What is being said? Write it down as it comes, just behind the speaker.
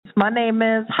My name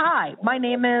is Hi. My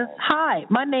name is Hi.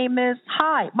 My name is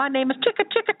Hi. My name is Chicka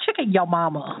Chicka Chicka Yo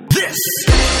Mama. This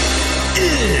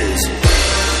is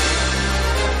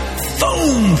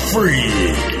Phone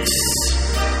Freaks.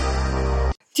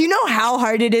 Do you know how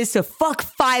hard it is to fuck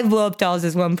 5 blow-up dolls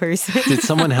as one person? Did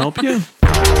someone help you?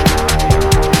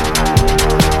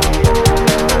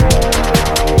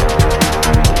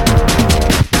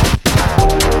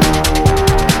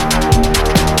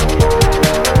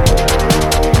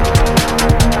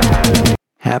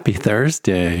 Happy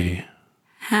Thursday.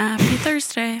 Happy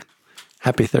Thursday.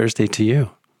 Happy Thursday to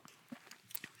you.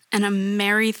 And a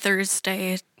Merry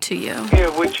Thursday to you. Yeah,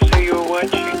 what you say you were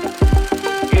watching?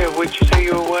 Yeah, what you say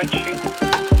you were watching?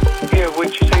 Yeah,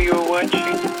 what you say you were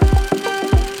watching?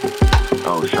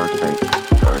 Oh, Shark Tank.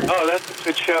 Sorry. Oh, that's a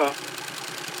good show.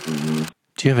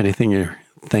 Do you have anything you're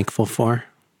thankful for?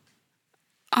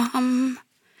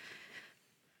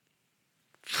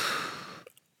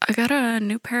 I got a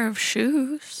new pair of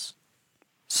shoes.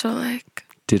 So, like...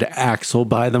 Did Axel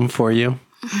buy them for you?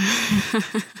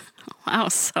 Wow,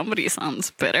 somebody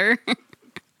sounds bitter.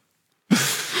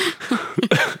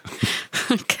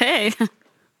 Okay.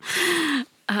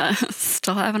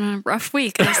 Still having a rough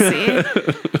week, I see.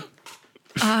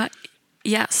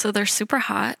 Yeah, so they're super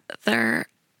hot. They're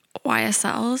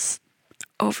YSLs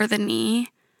over the knee.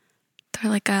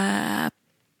 They're like a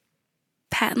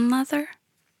patent leather.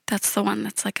 That's the one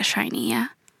that's like a shiny, yeah?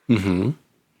 Mm-hmm.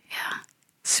 Yeah,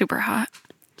 super hot.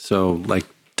 So, like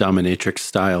dominatrix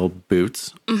style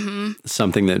boots? Mm-hmm.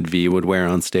 Something that V would wear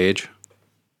on stage?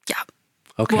 Yeah.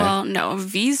 Okay. Well, no,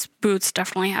 V's boots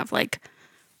definitely have like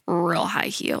real high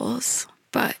heels,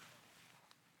 but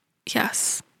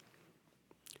yes.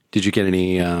 Did you get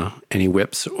any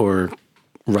whips or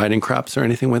riding crops or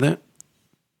anything with it?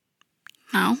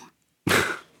 No.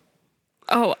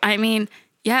 Oh, I mean,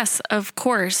 yes, of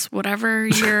course. Whatever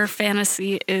your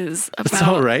fantasy is about It's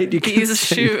all right. You can these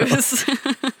say shoes.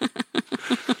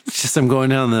 It's just I'm going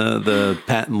down the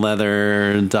patent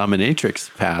leather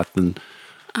dominatrix path, and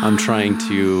I'm trying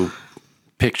to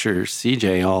picture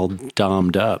CJ all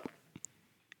dommed up.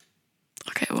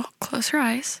 Okay, well, close your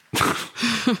eyes.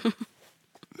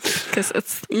 Because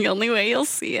it's the only way you'll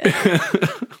see it.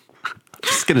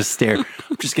 I'm just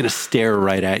gonna stare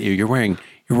right at you. You're wearing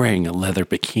a leather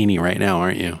bikini right now,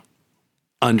 aren't you?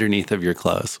 Underneath of your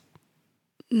clothes.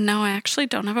 No, I actually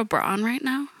don't have a bra on right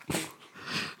now.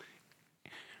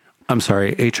 I'm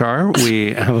sorry, HR,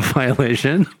 we have a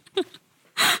violation.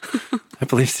 I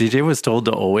believe CJ was told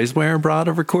to always wear a bra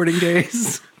to recording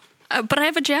days. But I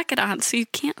have a jacket on, so you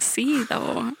can't see,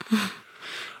 though.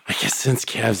 I guess since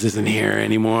Kevs isn't here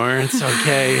anymore, it's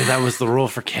okay. That was the rule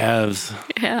for Kevs.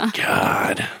 Yeah.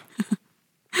 God.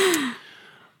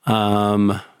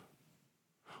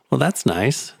 Well, that's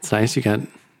nice. It's nice you got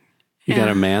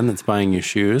a man that's buying you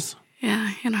shoes.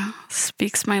 Yeah,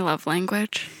 speaks my love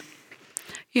language.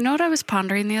 You know what I was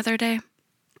pondering the other day?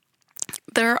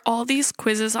 There are all these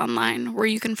quizzes online where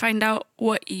you can find out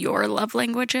what your love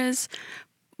language is.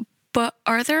 But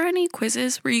are there any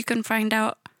quizzes where you can find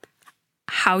out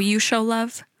how you show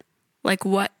love? Like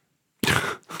what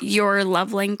your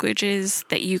love languages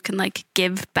that you can like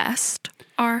give best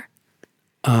are?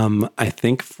 I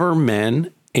think for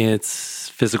men, it's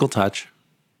physical touch.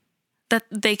 That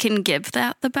they can give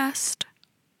that the best?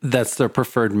 That's their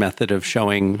preferred method of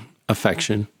showing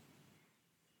affection.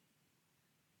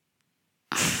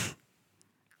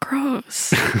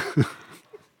 Gross.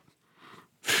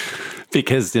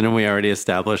 Because didn't we already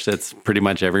establish that's pretty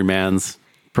much every man's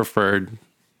preferred?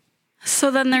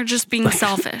 So then they're just being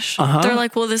selfish. They're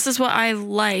like, well, this is what I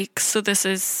like, so this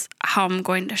is how I'm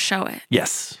going to show it.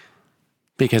 Yes.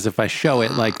 Because if I show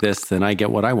it like this, then I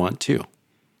get what I want too.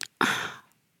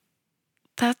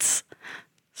 That's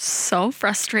so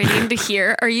frustrating to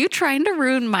hear. Are you trying to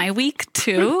ruin my week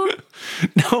too?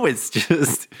 No, it's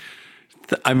just,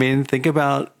 think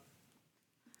about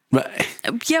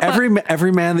Yeah,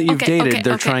 every man that you've dated,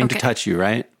 they're trying to okay. touch you,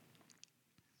 right?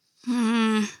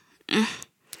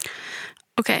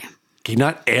 Okay. Okay,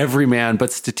 not every man,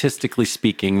 but statistically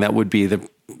speaking, that would be the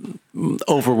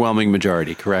overwhelming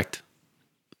majority, correct?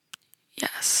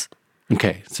 Yes.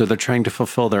 Okay, so they're trying to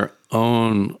fulfill their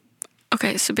own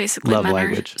Okay, so basically love men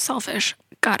language. are selfish.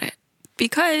 Got it.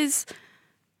 Because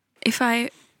if I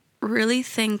really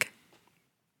think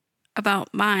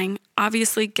about mine,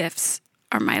 obviously gifts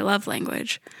are my love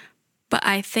language, but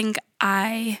I think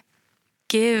I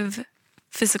give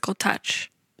physical touch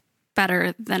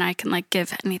better than I can like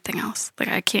give anything else. Like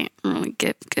I can't really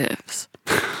give gifts.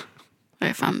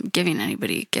 Like if I'm giving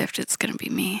anybody a gift, it's going to be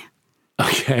me.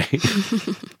 Okay.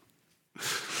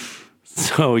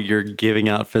 So you're giving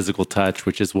out physical touch,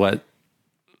 which is what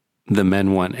the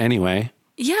men want anyway.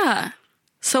 Yeah.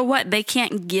 So what? They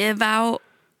can't give out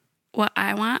what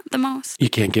I want the most? You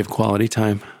can't give quality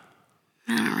time.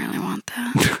 I don't really want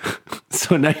that.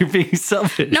 So now you're being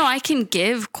selfish. No, I can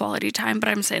give quality time, but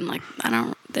I'm saying like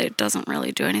it doesn't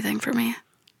really do anything for me.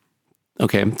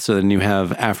 Okay, so then you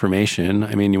have affirmation.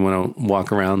 I mean, you want to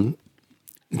walk around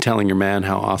telling your man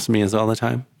how awesome he is all the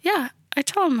time? Yeah, I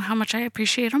tell him how much I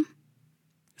appreciate him.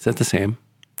 Is that the same?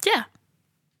 Yeah.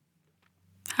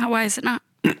 Why is it not?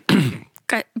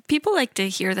 People like to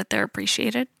hear that they're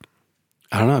appreciated.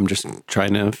 I don't know. I'm just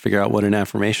trying to figure out what an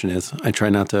affirmation is. I try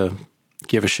not to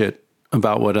give a shit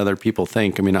about what other people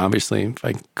think. I mean, obviously, if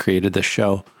I created this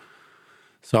show,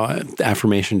 so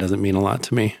affirmation doesn't mean a lot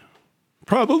to me.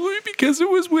 Probably because it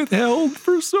was withheld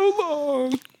for so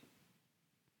long.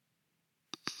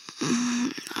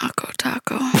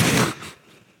 Taco.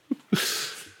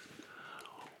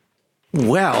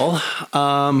 Well,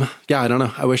 yeah, I don't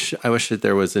know. I wish that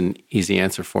there was an easy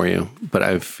answer for you, but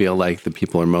I feel like the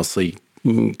people are mostly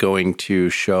going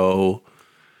to show,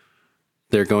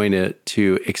 they're going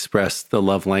to express the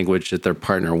love language that their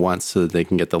partner wants so that they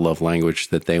can get the love language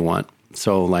that they want.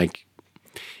 So like,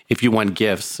 if you want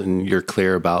gifts and you're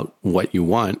clear about what you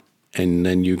want, and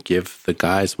then you give the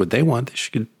guys what they want, they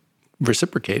should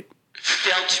reciprocate.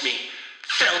 Felch me,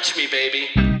 baby.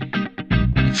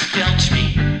 Felch me,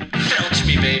 baby. Felch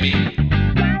me, baby.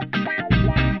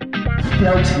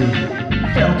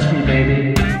 Felch me,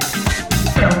 baby.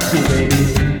 Felch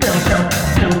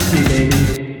me,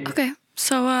 baby. Okay,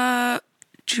 so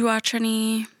did you watch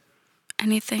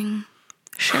anything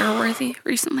share-worthy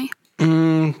recently?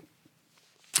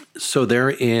 So there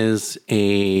is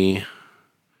a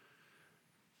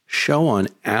show on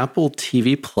Apple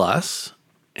TV Plus.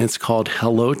 It's called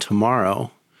Hello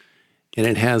Tomorrow. And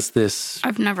it has this...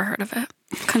 I've never heard of it.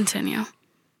 Continue.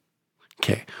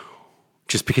 Okay.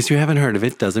 Just because you haven't heard of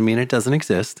it doesn't mean it doesn't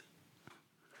exist.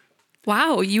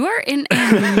 Wow, you are in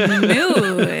a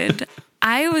mood.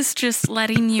 I was just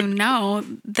letting you know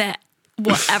that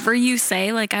whatever you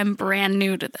say, like I'm brand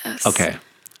new to this. Okay.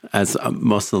 As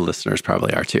most of the listeners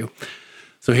probably are too.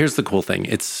 So here's the cool thing.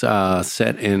 It's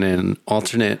set in an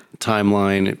alternate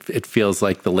timeline. It feels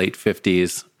like the late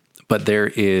 50s, but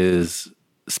there is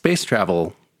space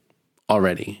travel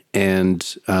already. And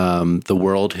the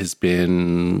world has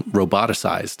been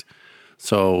roboticized.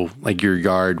 So like your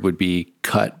yard would be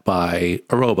cut by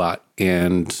a robot,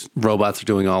 and robots are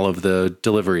doing all of the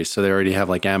deliveries. So they already have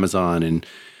like Amazon, and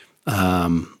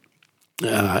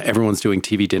everyone's doing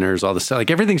TV dinners, all this stuff. Like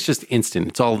everything's just instant.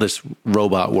 It's all this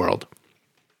robot world.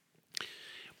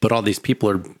 But all these people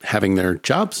are having their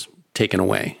jobs taken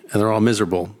away, and they're all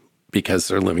miserable because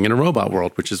they're living in a robot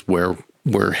world, which is where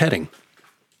we're heading.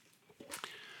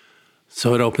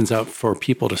 So it opens up for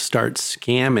people to start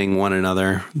scamming one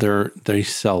another. They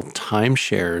sell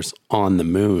timeshares on the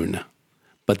moon,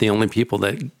 but the only people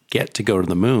that get to go to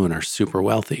the moon are super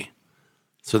wealthy.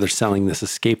 So they're selling this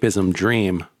escapism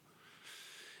dream.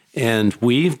 And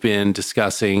we've been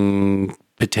discussing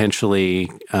potentially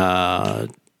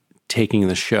taking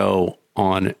the show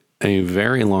on a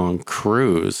very long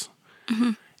cruise.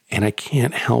 Mm-hmm. And I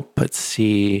can't help but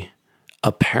see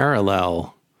a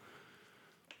parallel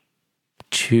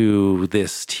to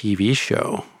this TV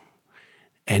show.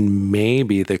 And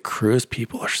maybe the cruise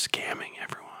people are scamming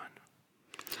everyone.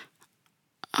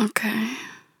 Okay.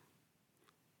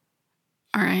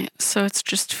 All right. So it's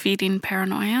just feeding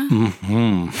paranoia?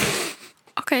 Mm-hmm.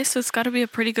 Okay. So it's got to be a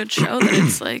pretty good show that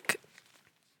it's like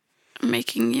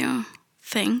making you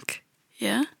think.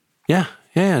 Yeah? Yeah.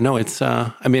 No, it's,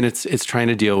 I mean, it's trying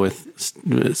to deal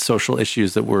with social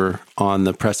issues that were on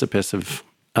the precipice of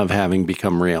having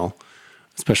become real,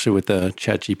 especially with the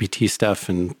ChatGPT stuff.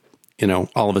 And, you know,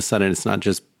 all of a sudden it's not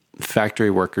just factory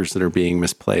workers that are being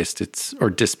displaced. It's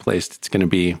going to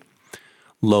be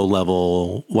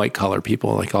low-level white-collar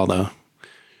people, like all the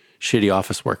shitty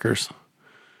office workers.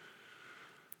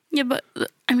 Yeah, but,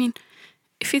 I mean,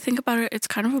 if you think about it, it's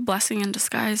kind of a blessing in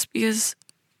disguise, because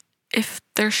if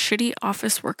they're shitty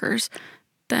office workers,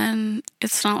 then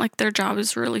it's not like their job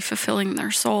is really fulfilling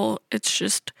their soul. It's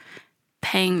just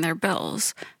paying their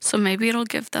bills. So maybe it'll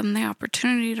give them the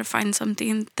opportunity to find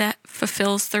something that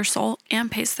fulfills their soul and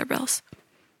pays their bills.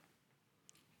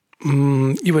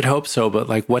 You would hope so, but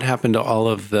like what happened to all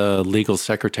of the legal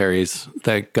secretaries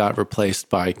that got replaced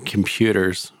by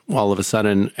computers? All of a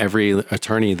sudden, every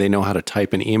attorney, they know how to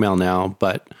type an email now,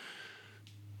 but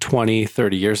 20,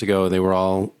 30 years ago, they were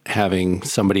all having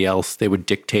somebody else, they would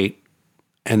dictate,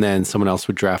 and then someone else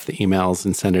would draft the emails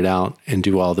and send it out and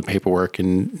do all the paperwork.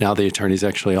 And now the attorneys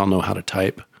actually all know how to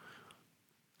type.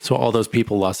 So all those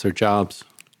people lost their jobs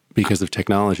because of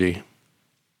technology.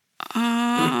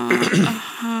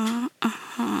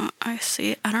 I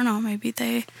see. I don't know. Maybe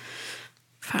they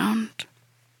found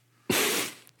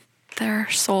their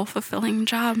soul fulfilling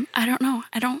job. I don't know.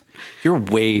 You're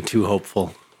way too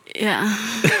hopeful. Yeah.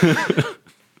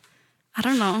 I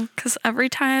don't know. Because every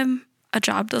time a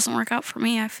job doesn't work out for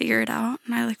me, I figure it out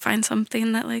and I find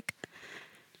something that I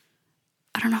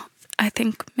don't know, I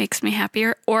think makes me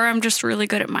happier. Or I'm just really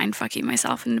good at mind fucking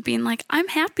myself into being I'm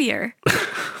happier.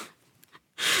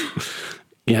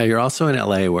 Yeah, you're also in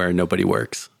LA where nobody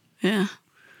works. Yeah.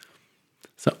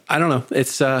 So I don't know.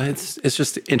 It's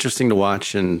just interesting to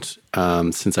watch, and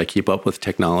since I keep up with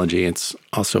technology, it's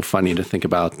also funny to think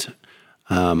about.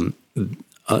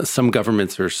 Some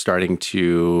governments are starting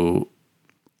to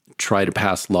try to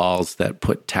pass laws that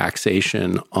put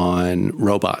taxation on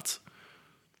robots.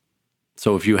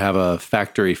 So if you have a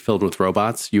factory filled with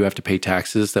robots, you have to pay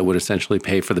taxes that would essentially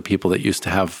pay for the people that used to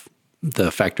have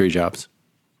the factory jobs.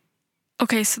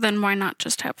 Okay, so then why not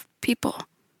just have people?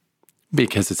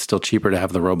 Because it's still cheaper to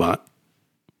have the robot.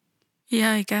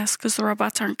 Yeah, I guess, because the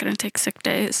robots aren't going to take sick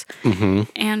days. Mm-hmm.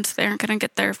 And they aren't going to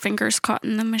get their fingers caught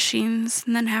in the machines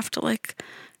and then have to,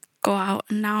 go out.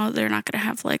 And now they're not going to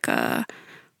have, a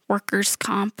workers'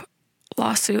 comp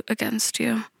lawsuit against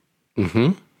you.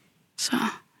 Mm-hmm. So,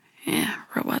 yeah,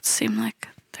 robots seem like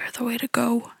they're the way to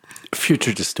go.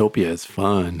 Future dystopia is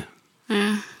fun.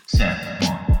 Yeah. 7,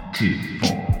 1, 2,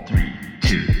 4, 3,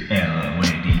 2,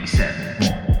 LOAD. 7,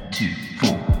 1, 2,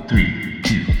 4, 3,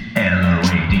 2,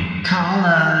 LOAD. Call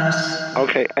us.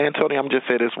 Okay, Antonio, I'm just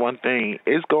saying this one thing.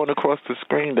 It's going across the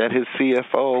screen that his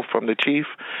CFO from his chief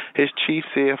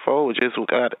CFO just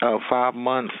got a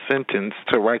 5-month sentence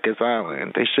to Rikers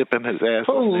Island. They shipping his ass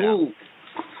now.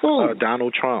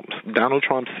 Donald Trump's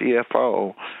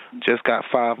CFO just got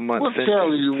 5 months What sentence.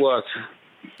 channel you watching?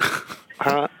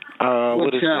 Huh?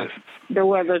 What is channel? this? The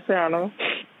Weather Channel.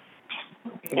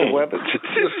 The Weather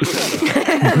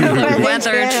Weather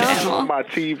Channel. on my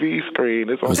TV screen.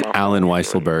 It's It on was my Alan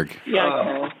Weisselberg.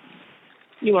 Yeah.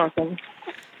 You're welcome.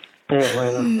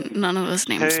 None of those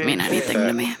names mean anything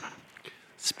to me.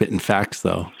 Spitting facts,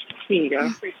 though, Here you go.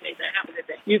 Appreciate that. Have a good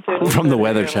day. You too. from the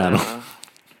Weather Channel.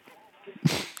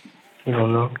 You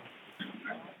don't know.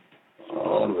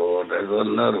 Oh, Lord, there's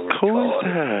another one. Who is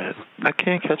that? I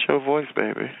can't catch your voice,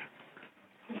 baby.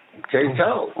 Can't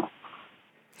tell.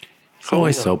 It's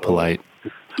always so polite.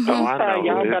 Oh, I know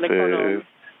Y'all who gotta this go is.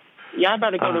 to y'all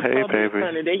gotta go to Hey, Publix, baby.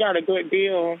 honey. They got a good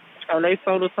deal on their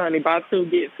sodas, honey. Buy 2,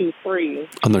 get 2 free.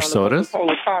 On their the sodas?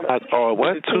 Coca-Cola product.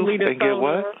 What? The 2 2-liter and get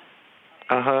what? soda.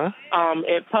 Uh-huh.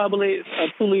 At Publix, a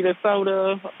 2-liter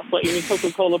soda for any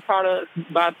Coca-Cola products.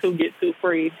 Buy 2, get 2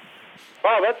 free.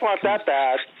 Oh, that's not that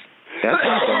bad. That's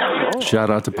not bad. Shout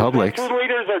out to Publix. 2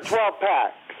 liters or 12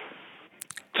 packs?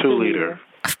 2 liter.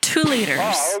 2 liters.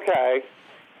 Oh, okay.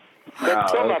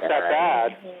 That's still not that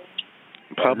bad.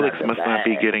 Publix must not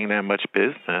be getting that much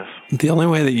business. The only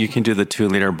way that you can do the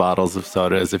 2-liter bottles of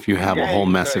soda is if you have a whole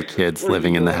mess of kids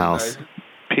living in the house.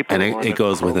 People And want it to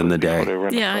goes go within the over day.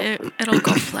 there. Yeah, it'll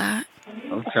go flat.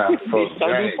 I'm trying to post Don't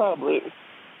do that. Publix.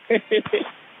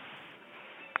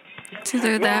 It's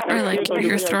either that or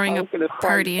you're throwing a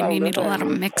party and you need a lot of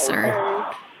mixer.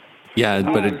 Yeah,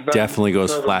 but it definitely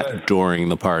goes flat during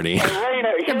the party.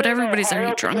 Yeah, but everybody's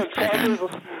already drunk by then.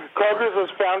 Kroger's was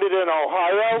founded in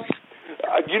Ohio.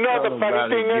 You know the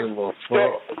funny thing is,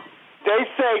 they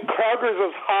say Kroger's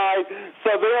was high, so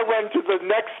they went to the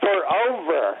next store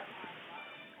over.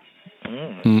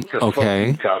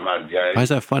 Okay. Why is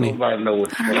that funny? Nobody know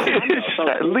what's going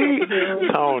on. Leave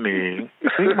Tony.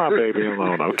 Leave my baby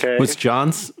alone, okay? Was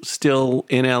John still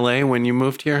in LA when you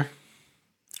moved here?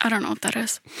 I don't know what that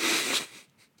is.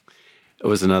 It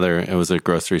was a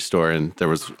grocery store, and there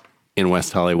was in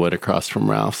West Hollywood across from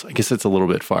Ralph's. I guess it's a little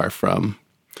bit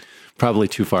probably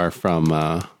too far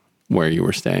from where you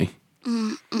were staying.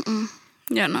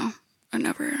 Yeah, no. I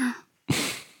never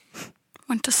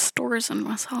went to stores in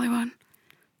West Hollywood.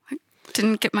 I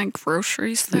didn't get my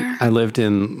groceries there. I lived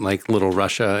in Little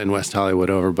Russia in West Hollywood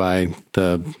over by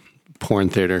the porn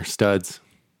theater Studs.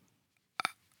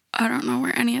 I don't know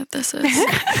where any of this is.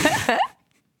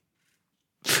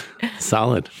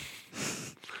 Solid.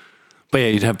 But yeah,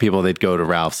 you'd have people, they'd go to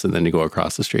Ralph's and then you go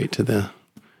across the street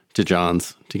to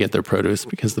John's to get their produce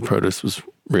because the produce was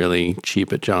really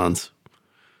cheap at John's.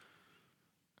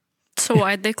 So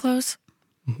why'd they close?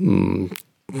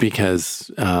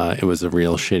 Because it was a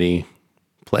real shitty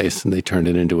place and they turned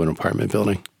it into an apartment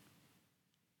building.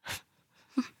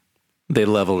 They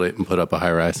leveled it and put up a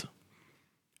high rise.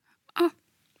 Oh.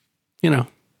 You know.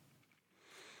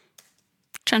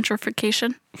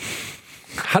 Gentrification.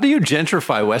 How do you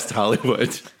gentrify West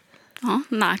Hollywood? Well,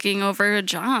 knocking over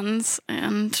John's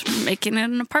and making it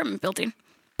an apartment building.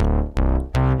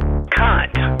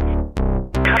 Cunt.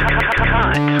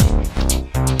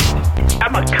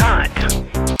 I'm a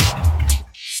cunt.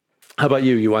 How about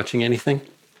you? You watching anything?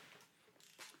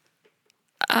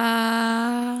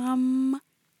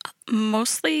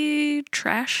 Mostly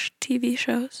trash TV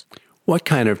shows. What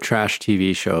kind of trash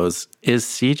TV shows is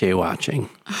CJ watching?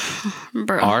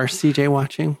 Bro. Are CJ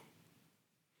watching?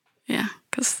 Yeah,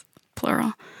 because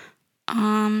plural.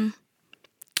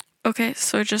 Okay,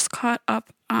 so I just caught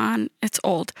up on, it's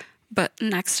old, but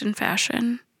Next in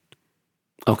Fashion.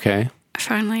 Okay. I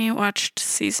finally watched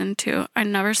season 2. I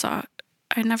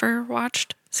never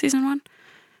watched season 1.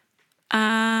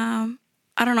 I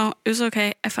don't know. It was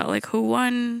okay. I felt like who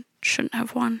won shouldn't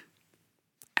have won.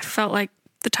 I felt like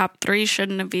the top 3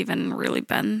 shouldn't have even really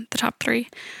been the top 3.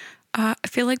 I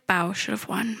feel like Bao should have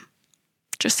won.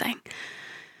 Just saying.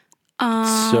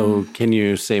 So can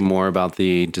you say more about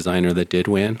the designer that did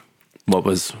win? What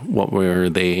was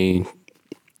their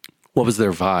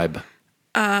vibe?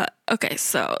 Okay,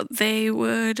 so they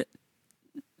would,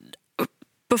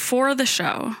 before the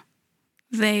show,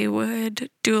 they would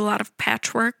do a lot of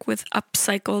patchwork with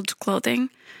upcycled clothing,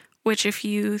 which if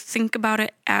you think about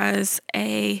it as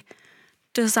a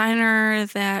designer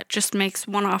that just makes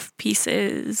one-off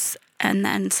pieces and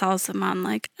then sells them on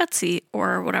like Etsy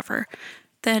or whatever,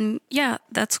 then yeah,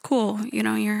 that's cool. You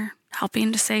know, you're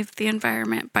helping to save the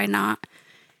environment by not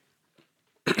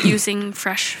using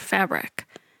fresh fabric.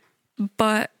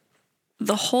 But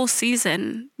the whole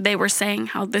season, they were saying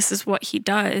how this is what he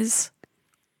does,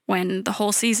 when the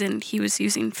whole season he was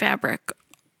using fabric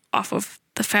off of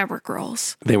the fabric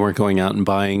rolls. They weren't going out and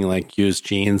buying like used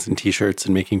jeans and t-shirts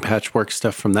and making patchwork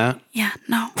stuff from that? Yeah,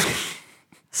 no.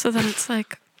 So then it's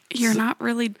like, you're not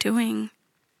really doing...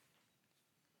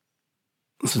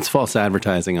 So it's false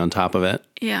advertising on top of it.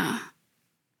 Yeah.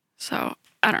 So,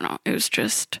 I don't know. It was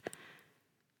just...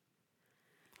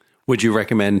 Would you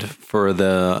recommend for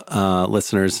the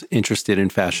listeners interested in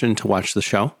fashion to watch the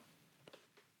show?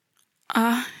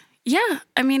 Yeah.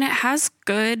 I mean, it has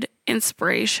good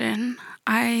inspiration.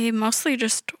 I mostly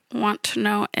just want to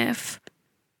know if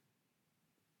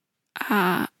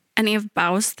any of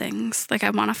Bao's things, like I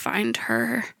want to find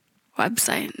her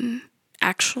website and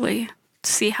actually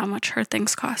see how much her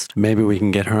things cost. Maybe we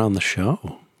can get her on the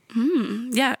show.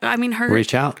 Yeah, I mean,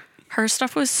 Reach out. Her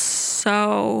stuff was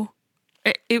so...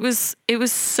 It was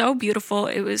so beautiful.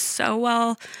 It was so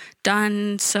well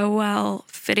done, so well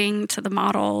fitting to the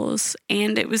models,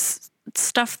 and it was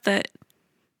stuff that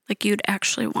like you'd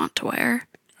actually want to wear.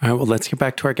 All right, well, let's get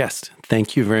back to our guest.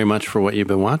 Thank you very much for what you've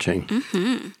been watching.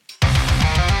 Mm-hmm.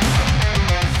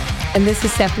 And this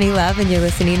is Stephanie Love, and you're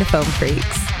listening to Foam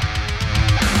Freaks.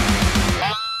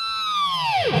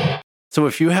 So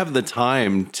if you have the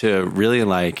time to really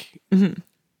like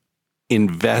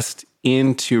invest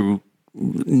into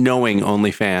knowing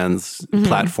OnlyFans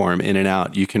platform in and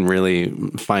out, you can really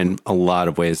find a lot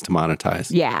of ways to monetize.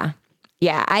 Yeah.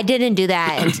 Yeah. I didn't do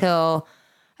that until,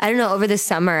 I don't know, over the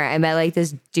summer, I met like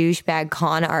this douchebag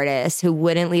con artist who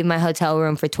wouldn't leave my hotel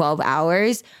room for 12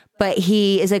 hours. But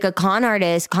he is like a con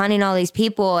artist, conning all these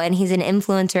people, and he's an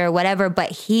influencer or whatever. But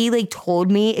he like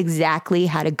told me exactly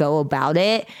how to go about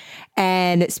it.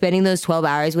 And spending those 12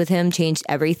 hours with him changed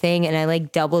everything. And I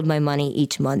like doubled my money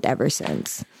each month ever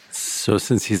since. So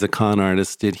since he's a con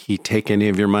artist, did he take any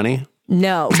of your money?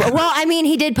 No. Well, I mean,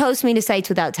 he did post me to sites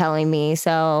without telling me.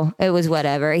 So it was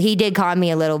whatever. He did con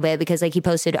me a little bit because like he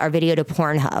posted our video to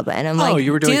Pornhub. And I'm like,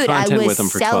 you were doing dude, content with him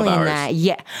for 12 hours. That.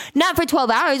 Yeah. Not for 12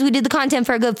 hours. We did the content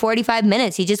for a good 45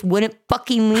 minutes. He just wouldn't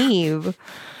fucking leave.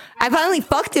 I finally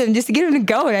fucked him just to get him to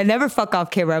go, and I never fuck off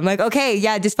camera. I'm like, okay,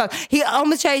 yeah, just fuck. He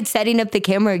almost tried setting up the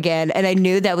camera again, and I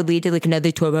knew that would lead to like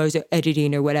another 12 hours of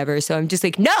editing or whatever. So I'm just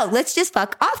like, no, let's just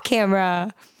fuck off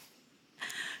camera.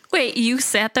 Wait, you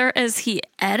sat there as he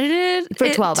edited for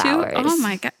 12 hours? Oh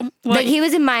my God. Like he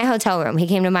was in my hotel room. He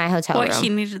came to my hotel room. He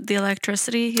needed the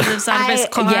electricity? He lives out of his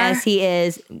car? Yes, he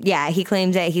is. Yeah, he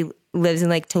claims that he lives in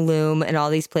like Tulum and all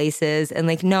these places, and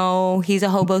like no, he's a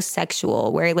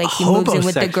hobosexual where like he moves in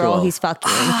with the girl he's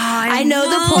fucking. I know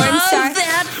the porn star.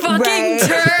 That fucking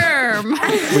term.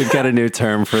 We've got a new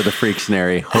term for the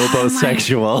freaksnary,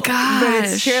 hobosexual. Oh but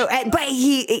it's true. But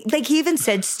he even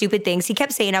said stupid things. He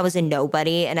kept saying I was a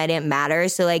nobody and I didn't matter.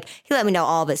 So like he let me know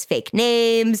all of his fake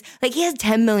names. Like he has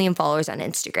 10 million followers on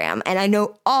Instagram, and I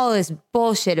know all this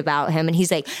bullshit about him. And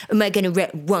he's like, am I gonna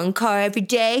rent one car every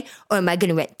day, or am I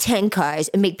gonna rent 10 10 cars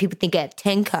and make people think I have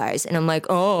 10 cars. And I'm like,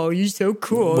 oh, you're so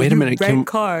cool. Wait a You minute, rent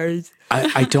cars.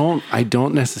 I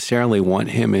don't necessarily want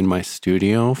him in my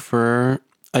studio for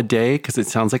a day because it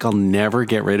sounds like I'll never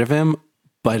get rid of him.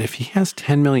 But if he has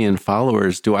 10 million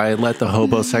followers, do I let the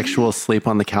hobosexual sleep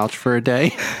on the couch for a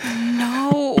day?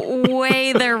 No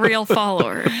way, they're real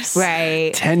followers.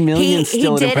 Right. 10 million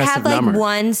still an He did impressive have like number.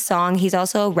 one song. He's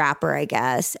also a rapper, I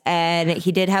guess. And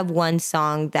he did have one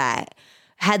song that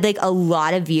had like a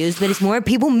lot of views, but it's more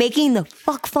people making the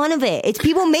fuck fun of it. It's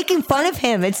people making fun of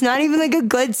him. It's not even like a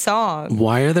good song.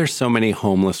 Why are there so many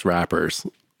homeless rappers?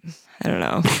 I don't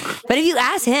know. But if you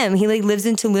ask him, he like lives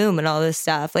in Tulum and all this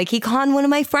stuff. Like he conned one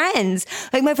of my friends.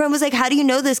 Like my friend was like, how do you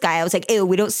know this guy? I was like, ew,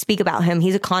 we don't speak about him.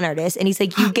 He's a con artist. And he's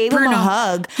like, you gave him a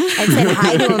hug and said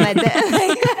hi to him at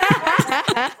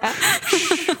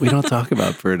the... We don't talk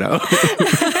about Bruno.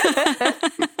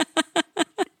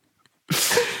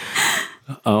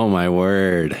 Oh my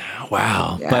word.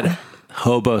 Wow. Yeah. But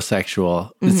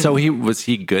hobosexual. So was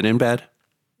he good in bed?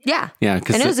 Yeah. Yeah,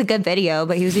 And it was a good video,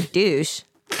 but he was a douche.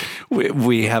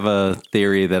 We have a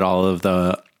theory that all of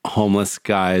the homeless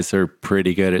guys are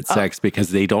pretty good at sex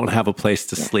because they don't have a place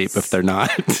to sleep if they're not.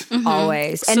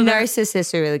 Always. And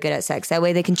narcissists are really good at sex. That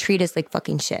way they can treat us like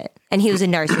fucking shit. And he was a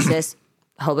narcissist,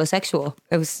 homosexual.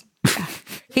 It was,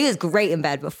 he was great in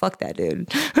bed, but fuck that dude.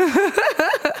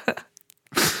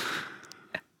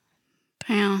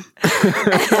 Damn.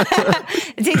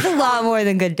 It takes a lot more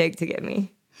than good dick to get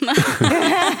me.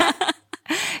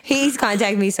 He's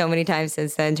contacted me so many times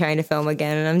since then trying to film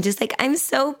again. And I'm just like, I'm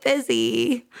so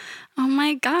busy. Oh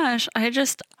my gosh.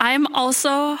 I'm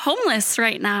also homeless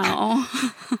right now.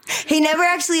 He never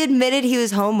actually admitted he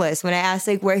was homeless when I asked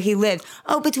like where he lived.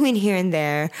 Oh, between here and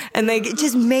there. And like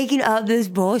just making up this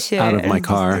bullshit. Out of my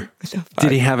car.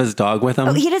 Did he have his dog with him?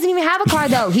 Oh, he doesn't even have a car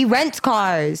though. He rents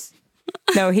cars.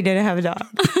 No, he didn't have a dog.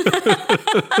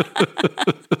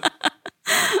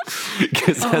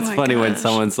 Because that's funny when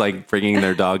someone's like bringing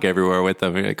their dog everywhere with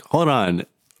them. You're like, hold on,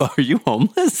 are you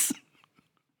homeless?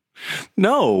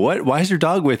 No, what? Why is your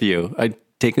dog with you? I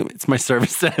take him. It's my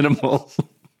service animal.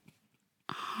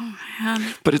 Oh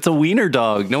man. But it's a wiener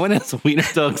dog. No one has a wiener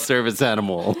dog service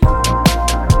animal.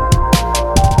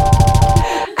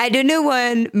 I do know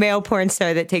one male porn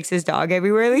star that takes his dog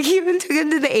everywhere. Like he even took him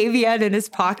to the AVN in his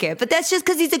pocket. But that's just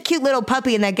because he's a cute little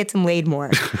puppy and that gets him laid more.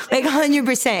 Like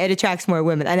 100% it attracts more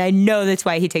women. And I know that's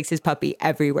why he takes his puppy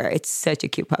everywhere. It's such a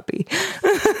cute puppy.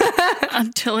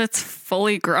 Until it's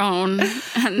fully grown.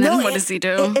 And then what does he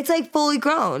do? It's like fully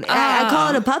grown. I call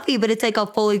it a puppy, but it's like a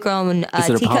fully grown Is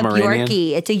it a teacup Pomeranian?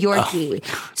 Yorkie. It's a Yorkie.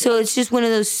 So it's just one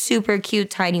of those super cute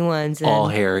tiny ones. And All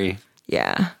hairy.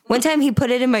 yeah. One time he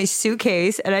put it in my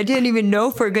suitcase and I didn't even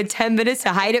know for a good 10 minutes to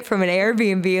hide it from an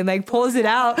Airbnb and like pulls it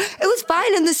out. It was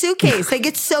fine in the suitcase. Like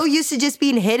it's so used to just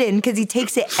being hidden because he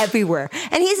takes it everywhere.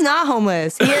 And he's not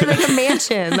homeless. He has like a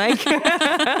mansion. Like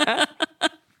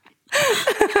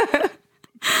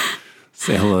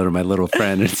Say hello to my little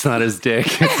friend. It's not his dick.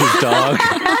 It's his dog.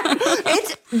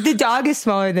 the dog is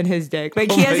smaller than his dick.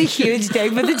 Like he has a huge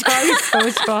dick, but the dog is so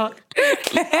small.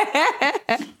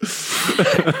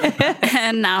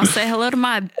 And now say hello to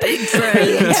my big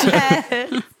friend.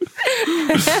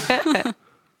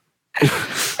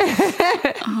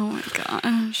 Oh my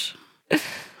gosh.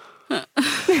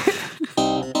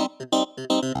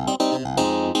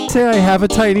 Say I have a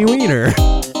tiny wiener.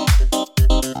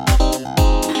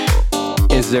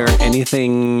 Is there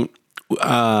anything?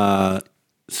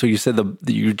 So you said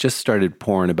you just started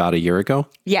porn about a year ago?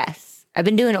 Yes. I've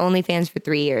been doing OnlyFans for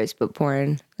 3 years, but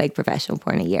porn, like professional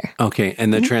porn, a year. Okay,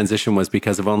 and the transition was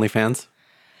because of OnlyFans?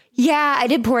 Yeah, I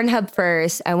did Pornhub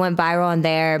first. I went viral on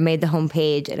there, made the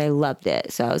homepage, and I loved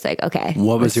it. So I was like, okay.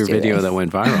 What was your let's do video this. that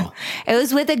went viral? It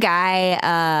was with a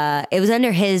guy. It was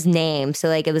under his name. So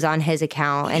like it was on his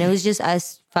account. And it was just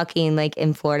us fucking like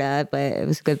in Florida. But it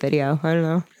was a good video. I don't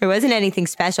know. It wasn't anything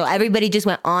special. Everybody just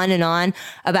went on and on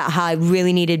about how I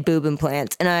really needed boob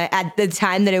implants. And at the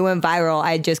time that it went viral,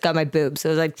 I had just got my boobs. So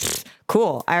I was like,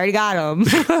 cool. I already got them.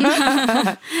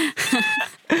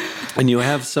 And you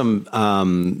have some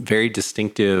very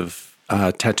distinctive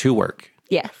tattoo work.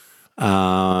 Yes.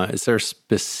 Is there a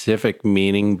specific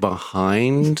meaning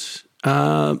behind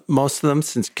most of them?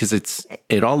 Because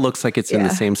it all looks like it's in the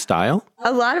same style.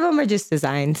 A lot of them are just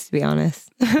designs, to be honest.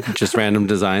 Just random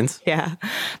designs. Yeah.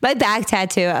 My back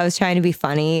tattoo, I was trying to be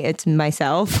funny. It's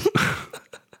myself.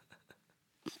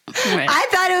 Wait. I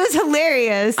thought it was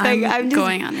hilarious. Like, I'm just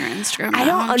going on your Instagram. I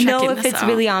now. don't I'm know checking if this it's out.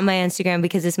 really on my Instagram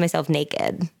because it's myself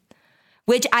naked.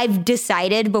 Which I've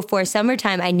decided before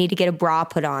summertime I need to get a bra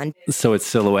put on. So it's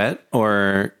silhouette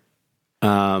or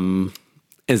I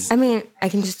mean, I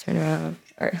can just turn around.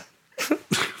 Or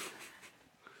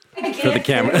For the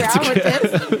camera.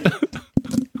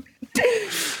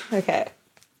 Okay.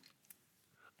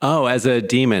 Oh, as a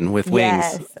demon with wings.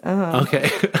 Yes. Uh-huh. Okay.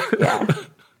 Yeah.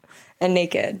 And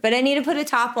naked. But I need to put a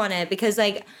top on it because,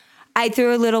 like, I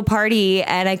threw a little party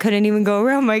and I couldn't even go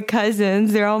around my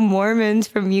cousins. They're all Mormons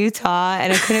from Utah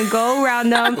and I couldn't go around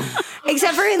them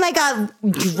except for in like a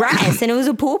dress, and it was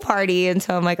a pool party. And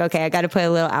so I'm like, okay, I got to put a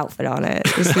little outfit on it.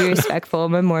 Just be respectful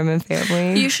of my Mormon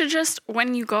family. You should just,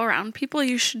 when you go around people,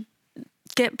 you should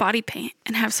get body paint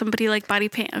and have somebody like body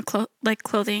paint a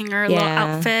clothing or a little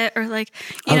outfit or like,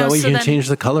 you know, that way so you can then, change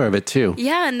the color of it too.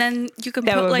 Yeah, and then you can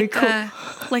That put would be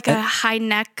like a high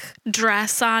neck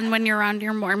dress on when you're around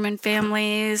your Mormon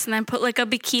families, and then put like a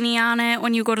bikini on it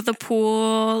when you go to the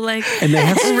pool. Like, And they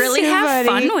have really have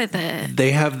fun with it.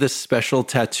 They have this special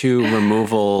tattoo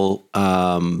removal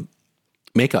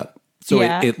makeup. So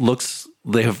it looks,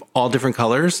 they have all different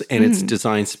colors, and it's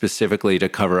designed specifically to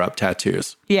cover up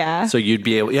tattoos. Yeah. So you'd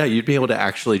be able to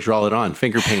actually draw it on,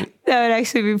 finger paint. That would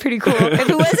actually be pretty cool. If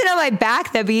it wasn't on my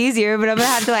back, that'd be easier, but I'm going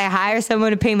to have to like hire someone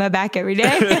to paint my back every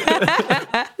day.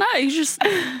 No, you just,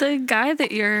 the guy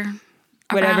that you're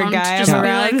Whatever around, guy just I'm be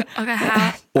around. like, okay,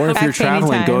 how? Or if Back you're painting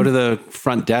traveling, go time. to the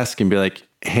front desk and be like,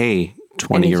 "Hey,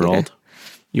 20-year-old,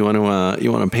 you want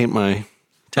to paint my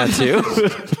tattoo?"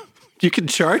 You can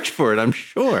charge for it, I'm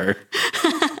sure.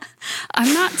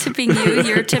 I'm not tipping you,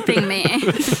 you're tipping me.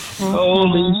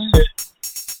 Holy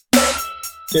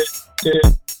shit.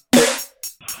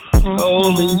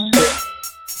 Holy shit.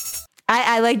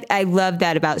 I love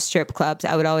that about strip clubs.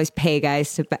 I would always pay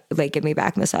guys to like give me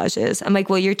back massages. I'm like,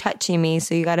 well, you're touching me,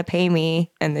 so you got to pay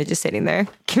me. And they're just sitting there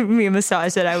giving me a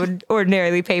massage that I would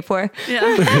ordinarily pay for.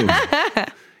 Yeah.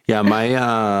 Yeah,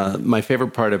 my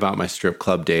favorite part about my strip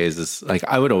club days is like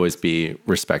I would always be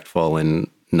respectful and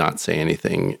not say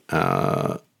anything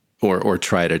or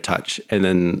try to touch. And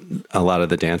then a lot of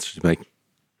the dancers would be like,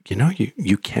 you know,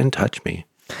 you can touch me.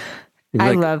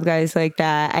 I love guys like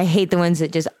that. I hate the ones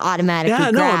that just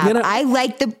automatically grab. I'm gonna, I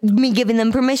like me giving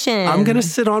them permission. I'm going to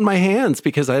sit on my hands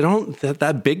because I don't,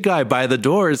 that big guy by the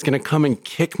door is going to come and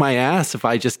kick my ass if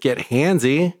I just get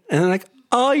handsy. And they're like,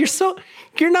 oh,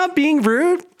 you're not being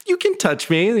rude. You can touch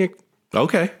me. And like,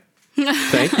 okay.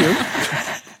 Thank you.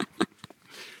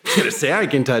 I'm going to say I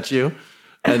can touch you.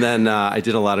 And then I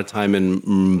did a lot of time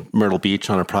in Myrtle Beach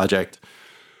on a project.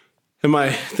 And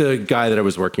the guy that I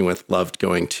was working with loved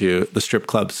going to the strip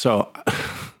club. So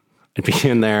I'd be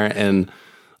in there and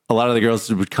a lot of the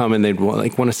girls would come and they'd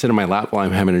want to sit in my lap while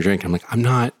I'm having a drink. I'm like, I'm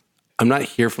not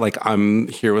here for like, I'm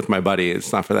here with my buddy.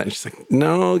 It's not for that. And she's like,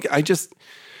 no, I just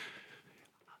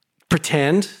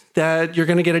pretend that you're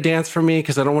going to get a dance from me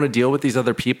because I don't want to deal with these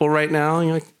other people right now. And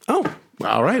you're like, oh,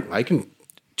 all right, I can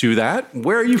do that.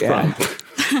 Where are you from?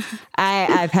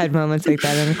 I've had moments like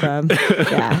that in the club.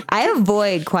 Yeah. I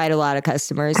avoid quite a lot of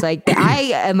customers. Like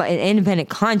I am an independent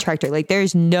contractor. Like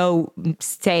there's no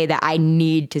say that I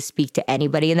need to speak to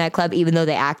anybody in that club, even though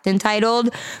they act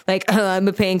entitled. Like, oh, I'm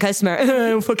a paying customer. I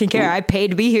don't fucking care. I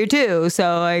paid to be here too.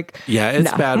 So like, yeah,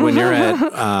 it's bad when you're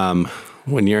at,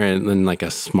 when you're in like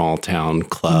a small town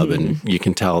club and you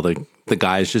can tell the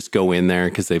guys just go in there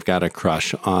because they've got a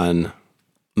crush on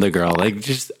the girl. Like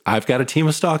I've got a team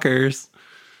of stalkers.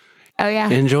 Oh yeah.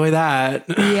 Enjoy that.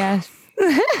 Yeah.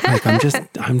 Like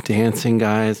I'm dancing,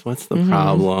 guys. What's the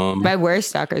problem? My worst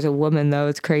stalker is a woman though.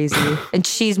 It's crazy. And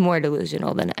she's more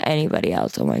delusional than anybody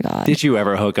else. Oh my God. Did you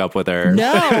ever hook up with her?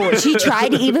 No. She tried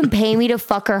to even pay me to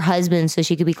fuck her husband so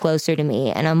she could be closer to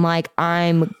me. And I'm like,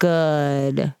 I'm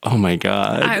good. Oh my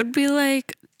God. I would be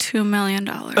like $2 million.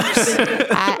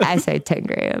 I say 10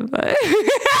 grand, but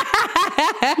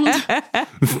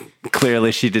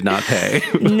clearly she did not pay.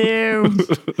 No.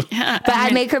 Yeah, But I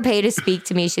make her pay to speak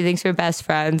to me. She thinks we're best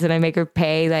friends, and I make her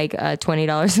pay like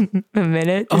 $20 a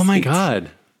minute. Oh my God.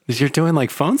 You're doing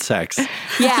like phone sex.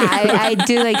 Yeah, I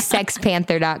do like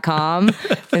sexpanther.com.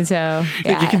 And so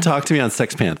You can talk to me on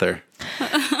Sex Panther.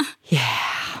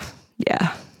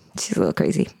 Yeah. She's a little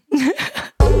crazy.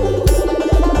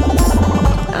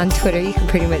 On Twitter, you can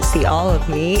pretty much see all of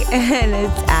me, and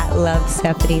it's at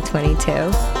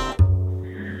LoveStephanie22.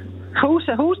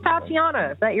 Who's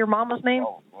Tatiana? Is that your mama's name?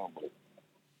 What's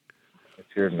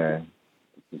your name?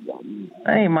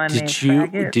 Hey, my name's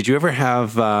Faggot. Did you ever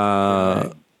have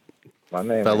My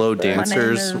name fellow is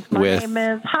dancers with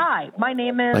My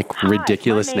name is like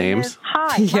ridiculous names?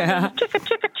 Hi. Yeah.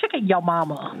 Chicka, yo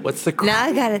mama. What's the Now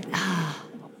I gotta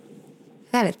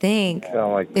think.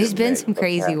 like There's your been name, some but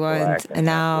crazy half ones, black and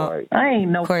now I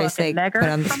ain't no of course, fucking like, nigger. put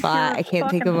on the I'm spot. pure I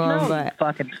can't think of fucking them, snow, but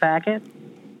fucking faggot.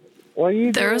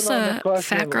 There was a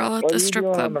fat girl at the strip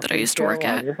club that I used to work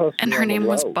at, and her name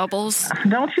was Bubbles.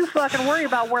 Don't you fucking worry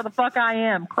about where the fuck I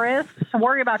am, Chris.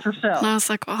 Worry about yourself. And I was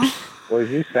like, well, Was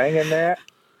you singing that?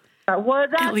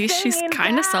 at least she's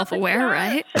kind of self-aware,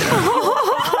 right?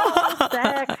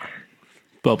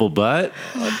 Bubble butt?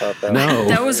 No.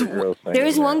 That was There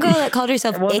was one girl that called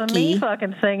herself It wasn't me Icky.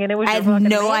 fucking singing. It was I your have fucking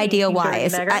no baby, idea you why.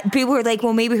 dirty nigger. People were like,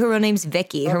 well, maybe her real name's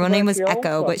Vicky. Her real name was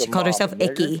Echo, but she called herself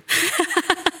Icky.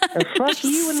 Fuck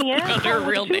you in the ass. her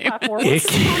real name.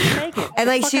 Icky. And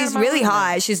like, she's really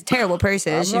hot. She's a terrible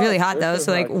person. She's really hot though.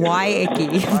 So like, why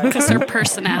Icky? because her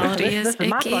personality is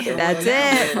icky. That's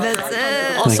it. That's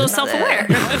it. Also self-aware.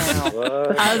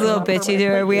 I was a little bitchy to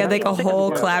her. We had like a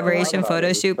whole collaboration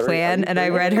photo shoot planned, and I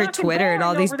read her Twitter and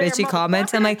all these bitchy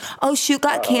comments. I'm like, oh, shoot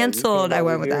got canceled. I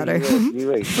went without her.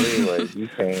 You ate three-way. You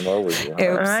came over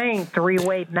here. Oops. I ain't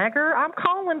three-way nigger. I'm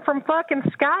calling from fucking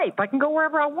Skype. I can go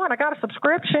wherever I want. I got a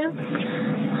subscription.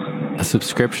 A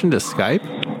subscription to Skype?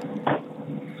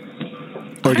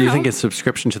 Or do you think it's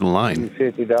subscription to the line?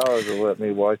 $50 to let me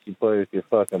watch you play with your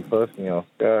fucking pussy on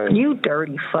Skype. You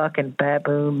dirty fucking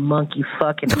baboon, monkey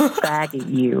fucking faggot,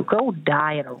 you. Go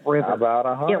die in a river.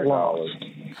 About Get lost.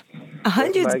 $100.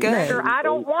 $100's good. Nigger, I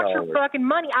don't want your fucking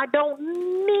money. I don't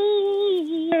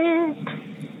need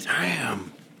it.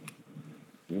 Damn.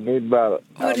 You need about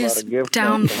What is a gift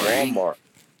down card from Walmart.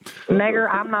 Nigger,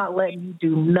 I'm not letting you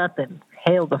do nothing.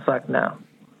 Hell the fuck no.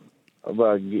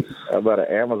 About an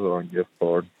Amazon gift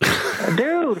card.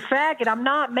 Dude, faggot, I'm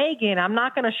not Megan. I'm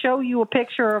not going to show you a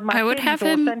picture of my I would titties have or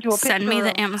him send you a send me picture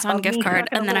the Amazon of gift me card,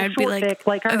 sucking and then a I would be little like, short dick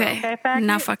like her, okay, faggot?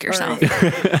 now fuck yourself.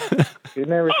 You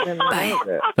never sent me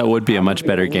that. That would be a much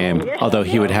better game. Although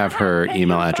he would have her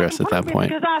email address at that point.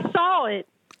 Because I saw it.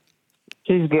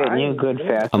 She's getting you good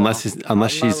fast.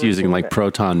 Unless she's using like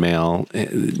Proton Mail,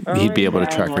 he'd be able to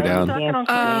track her down.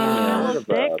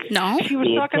 No.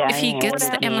 If he gets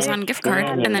the Amazon gift card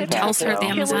and then tells her the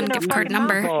Amazon gift card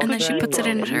number, and then she puts it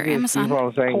into her Amazon,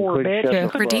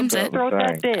 redeems it,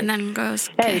 and then goes,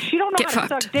 Hey, she don't know get how to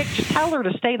fucked. suck dick. Just tell her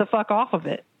to stay the fuck off of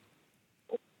it.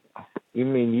 You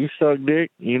mean you suck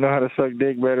dick? You know how to suck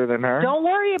dick better than her? Don't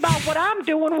worry about what I'm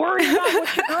doing. Worry about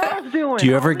what your girl's doing. Do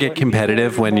you ever get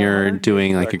competitive when you're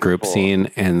doing like a group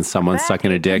scene and someone's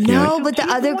sucking a dick? And you're No, like, but the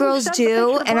other girls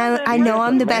do, and I know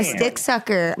I'm the best dick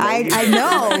sucker. I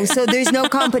know, so there's no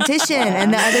competition,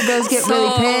 and the other girls get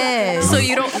really pissed. So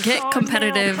you don't get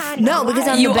competitive. No, because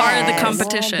I'm you the are the best.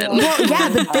 competition. Well, yeah,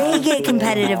 but they get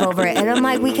competitive over it, and I'm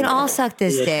like, we can all suck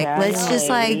this dick. Let's just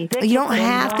like, you don't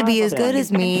have to be as good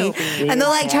as me. And they'll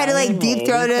like try to like deep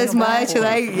throat as much.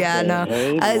 Like, yeah, no.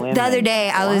 The other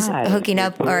day I was hooking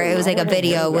up, or it was like a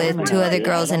video with two other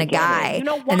girls and a guy,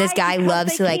 and this guy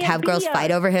loves to like have girls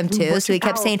fight over him too. So he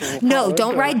kept saying, no,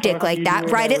 don't ride dick like that.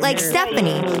 Ride it like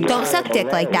Stephanie. Don't suck dick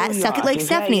like that. Suck it like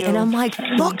Stephanie. And I'm like,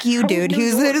 fuck you, dude. He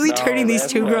was literally turning these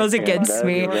two girls against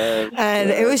me, and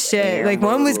it was shit. Like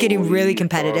one was getting really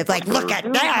competitive. Like, look at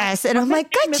this, and I'm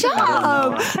like, good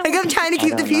job. Like I'm trying to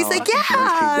keep the peace. Like,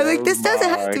 yeah, like this doesn't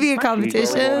have to be a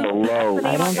competition.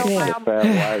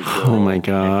 oh my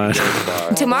God.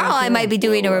 Tomorrow I might be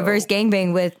doing a reverse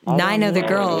gangbang with 9 other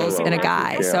girls and a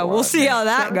guy. So we'll see how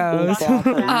that goes.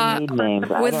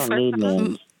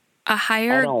 With a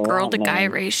higher girl to guy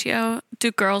ratio,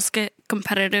 do girls get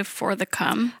competitive for the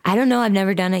cum? I don't know. I've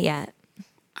never done it yet.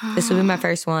 This will be my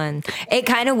first one. It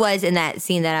kind of was in that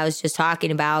scene that I was just talking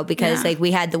about because like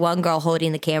we had the one girl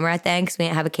holding the camera then because we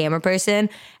didn't have a camera person.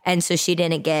 And so she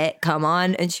didn't get come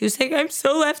on and she was like, I'm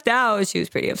so left out. She was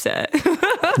pretty upset.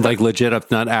 Like legit up,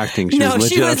 not acting. She no, was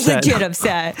legit she was upset. legit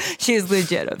upset. She was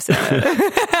legit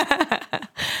upset.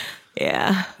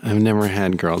 Yeah. I've never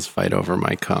had girls fight over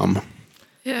my cum.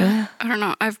 Yeah. I don't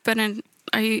know.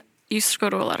 I used to go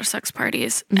to a lot of sex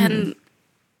parties and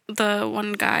the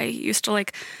one guy used to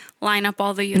like line up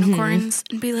all the unicorns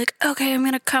and be like, okay, I'm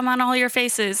going to come on all your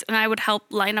faces. And I would help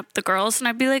line up the girls and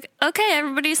I'd be like, okay,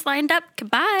 everybody's lined up.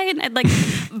 Goodbye. And I'd like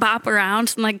bop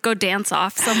around and like go dance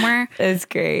off somewhere. That's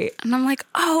great. And I'm like,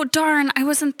 oh, darn, I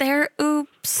wasn't there.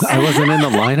 Oops. I wasn't in the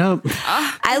lineup.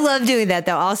 I love doing that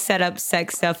though. I'll set up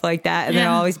sex stuff like that and then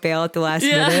I'll always bail at the last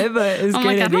minute, but it's a I'm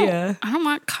great like, idea. I don't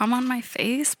want cum on my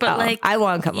face, but like, I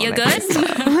want cum on you my good?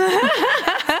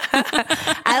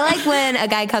 I like when a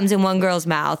guy comes in one girl's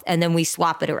mouth and then we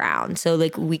swap it around. So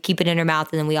like we keep it in her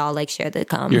mouth and then we all like share the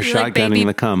cum. You're shotgunning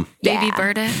the cum. Baby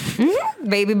bird it.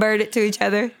 Baby bird it to each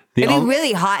other. It'd be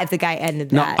really hot if the guy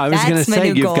ended No, that. I was going to say,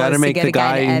 you've got to make the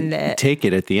guy end it. take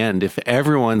it at the end. If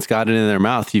everyone's got it in their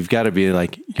mouth, you've got to be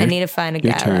like, I need to find a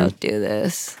guy turn. that'll do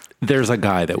this. There's a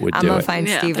guy that would I'm do going it. to find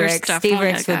Steve there's Ricks. definitely Steve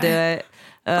Ricks a will do guy. it.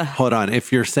 Hold on.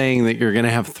 If you're saying that you're going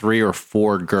to have 3 or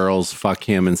 4 girls fuck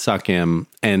him and suck him,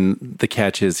 and the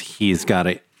catch is he's got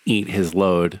to eat his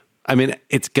load, I mean,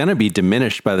 it's going to be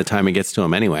diminished by the time it gets to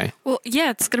him anyway. Well,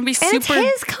 yeah, it's going to be And super.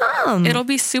 it's his cum. It'll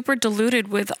be super diluted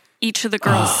with each of the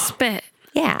girls' spit.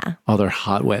 Yeah. All their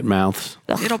hot, wet mouths.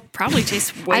 It'll probably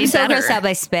taste way I'm so better. grossed out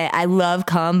by spit. I love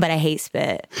cum, but I hate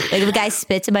spit. Like if a guy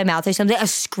spits in my mouth or something, I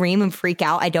scream and freak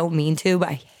out. I don't mean to, but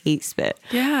I hate spit.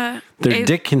 Yeah. Their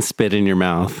dick can spit in your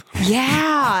mouth.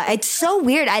 Yeah, it's so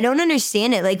weird. I don't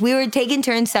understand it. Like we were taking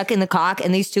turns sucking the cock,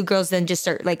 and these 2 girls then just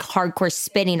start like hardcore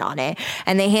spitting on it,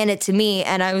 and they hand it to me,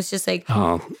 and I was just like,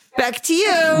 Oh, back to you.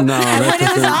 No, and when it was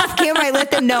doesn't- off camera, I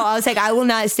let them know. I was like, I will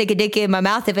not stick a dick in my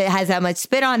mouth if it has that much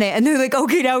spit on it. And they're like,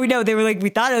 okay, now we know. They were like, we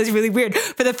thought it was really weird.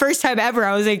 For the first time ever,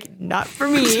 I was like, not for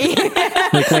me.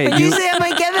 like, wait, Usually I'm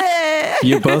like, give it.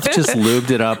 you both just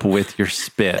lubed it up with your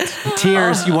spit.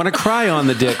 Tears, you want to cry on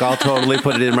the dick, I'll totally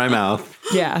put it in my mouth.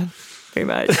 Yeah, pretty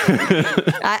much.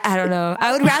 I don't know.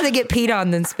 I would rather get peed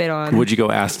on than spit on. Would you go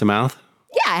ass to mouth?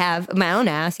 Yeah, I have my own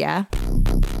ass, yeah.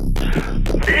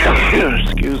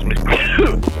 Excuse me.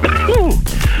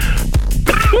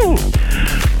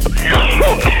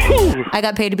 I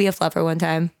got paid to be a fluffer one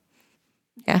time.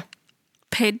 Yeah.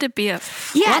 Paid to be a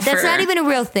Yeah, that's fluffer. not even a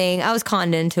real thing. I was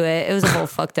conned into it. It was a whole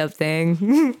fucked up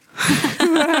thing.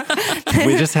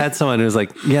 We just had someone who was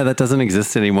like, yeah, that doesn't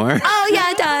exist anymore. Oh,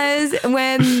 yeah, it does.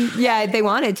 When, they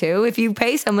wanted to. If you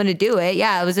pay someone to do it.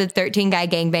 Yeah, it was a 13-guy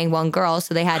gangbang, 1 girl,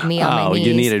 so they had me on my Oh, knees.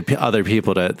 you needed other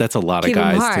people to, that's a lot Keep of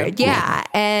them guys. hard. Yeah.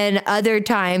 And other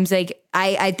times, like,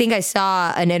 I think I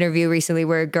saw an interview recently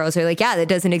where girls are like, yeah, that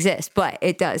doesn't exist, but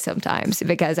it does sometimes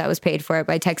because I was paid for it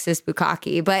by Texas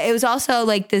Bukkake. But it was also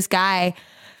like this guy,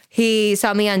 he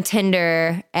saw me on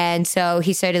Tinder, and so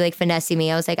he started like finessing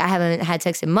me. I was like, I haven't had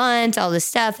sex in months, all this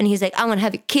stuff. And he's like, I want to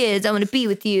have your kids. I want to be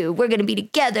with you. We're going to be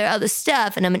together, all this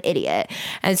stuff. And I'm an idiot.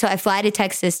 And so I fly to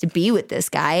Texas to be with this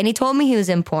guy. And he told me he was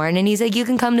in porn. And he's like, you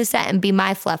can come to set and be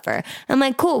my fluffer. I'm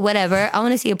like, cool, whatever. I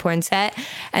want to see a porn set.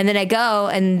 And then I go,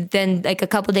 and then like a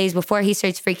couple days before, he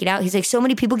starts freaking out. He's like, so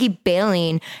many people keep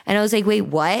bailing. And I was like, wait,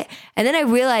 what? And then I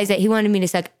realized that he wanted me to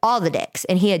suck all the dicks.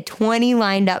 And he had 20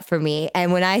 lined up for me.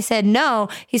 And when I said no,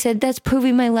 he said, that's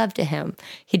proving my love to him.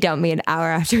 He dumped me an hour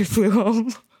after I flew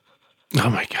home. Oh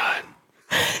my God.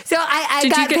 So I Did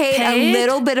you got get paid paid? a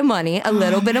little bit of money,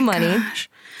 Gosh.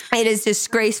 It is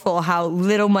disgraceful how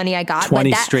little money I got.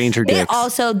 20 stranger they dicks.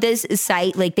 Also, this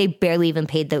site, like they barely even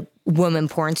paid the woman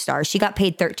porn star. She got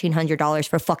paid $1,300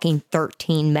 for fucking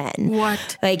 13 men.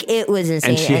 What? Like it was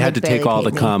insane. And she had they to take barely all the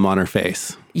paid me. cum on her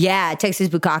face. Yeah, Texas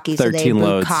Bukkake. So they 13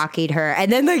 loads. Bukkake'd her. And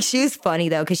then like she was funny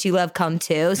though, because she loved cum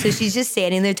too. So she's just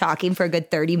standing there talking for a good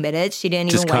 30 minutes. She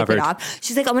didn't Just even wipe covered. it off.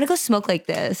 She's like, I'm gonna go smoke like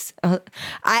this.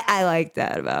 I like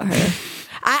that about her.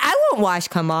 I won't wash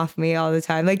cum off me all the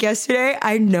time. Like yesterday,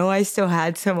 I know I still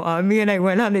had some on me and I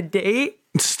went on a date.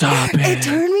 Stop It it.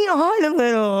 turned me on a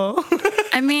little.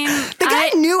 I mean, The guy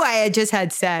knew I had just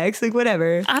had sex. Like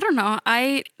whatever. I don't know.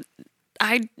 I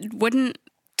wouldn't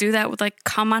do that with like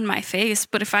cum on my face,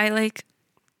 but if I like,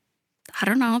 I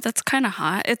don't know, that's kind of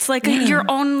hot. It's like your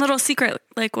own little secret.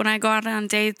 Like when I go out on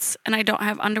dates and I don't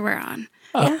have underwear on.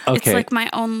 It's Okay. like my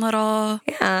own little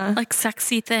like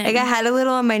sexy thing. Like I had a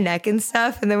little on my neck and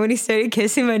stuff, and then when he started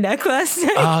kissing my neck last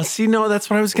night, Oh, see, no, that's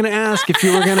what I was going to ask. If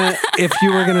you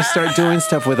were gonna start doing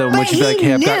stuff with him, would you be like,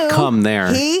 hey, I've got cum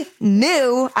there? He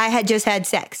knew I had just had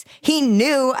sex. He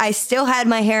knew I still had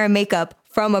my hair and makeup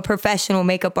from a professional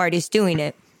makeup artist doing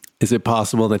it. Is it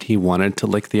possible that he wanted to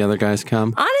lick the other guy's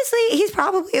cum? Honestly, he's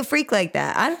probably a freak like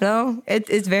that. I don't know.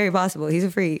 It's very possible. He's a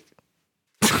freak.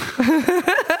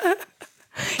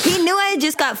 He knew I had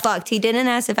just got fucked. He didn't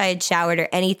ask if I had showered or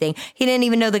anything. He didn't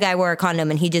even know the guy wore a condom,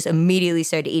 and he just immediately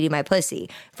started eating my pussy.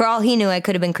 For all he knew, I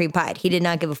could have been cream pied. He did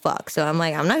not give a fuck. So I'm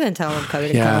like, I'm not going to tell him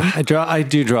covered in cum. Yeah, I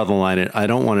do draw the line at I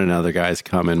don't want another guy's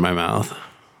cum in my mouth.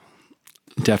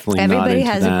 Definitely Everybody not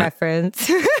into has that. a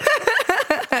preference.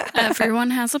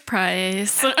 Everyone has a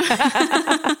price.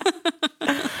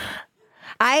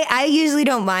 I usually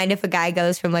don't mind if a guy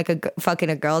goes from like fucking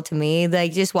a girl to me,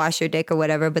 like just wash your dick or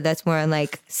whatever, but that's more on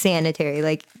like sanitary.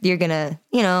 Like you're gonna,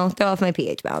 throw off my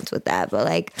pH balance with that. But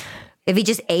like if he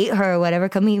just ate her or whatever,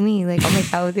 come eat me. Like I'll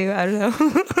make out with you. I don't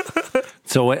know.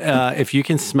 So if you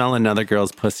can smell another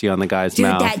girl's pussy on the guy's Dude,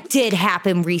 mouth, that did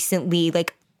happen recently,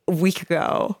 like a week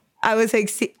ago. I was like,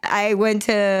 I went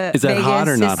to Is that Vegas hot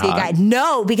or to not see a hot? guy.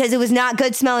 No, because it was not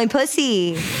good smelling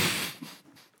pussy.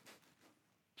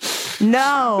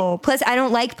 No. Plus, I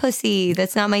don't like pussy.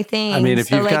 That's not my thing. I mean, if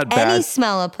you've got any bad-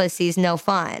 smell of pussy is no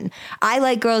fun. I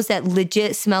like girls that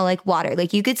legit smell like water.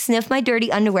 Like you could sniff my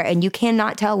dirty underwear and you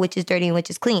cannot tell which is dirty and which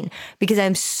is clean because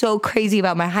I'm so crazy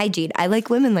about my hygiene. I like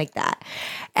women like that.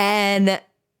 And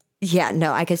yeah,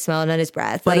 no, I could smell it on his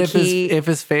breath. But like if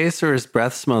his face or his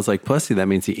breath smells like pussy, that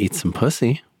means he eats some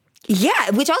pussy. Yeah,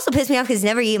 which also pissed me off because he's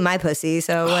never eaten my pussy,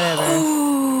 so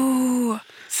whatever.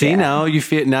 See, now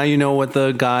you know what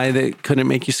the guy that couldn't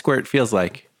make you squirt feels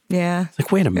like. Yeah. It's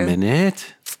like, wait a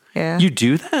minute. Yeah. You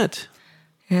do that?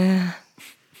 Yeah.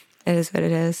 It is what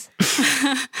it is.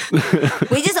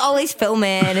 We just always film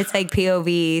it, and it's like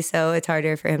POV, so it's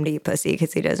harder for him to eat pussy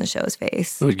because he doesn't show his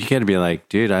face. Well, you gotta be like,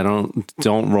 dude,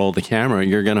 don't roll the camera.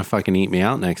 You're gonna fucking eat me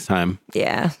out next time.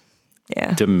 Yeah.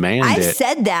 Yeah. Demand I've it.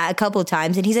 said that a couple of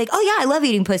times, and he's like, oh, yeah, I love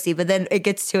eating pussy, but then it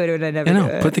gets to it and I never do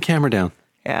it. Put the camera down.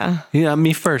 Yeah. Yeah,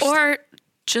 me first. Or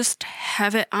just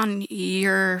have it on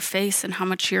your face and how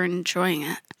much you're enjoying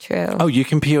it. True. Oh, you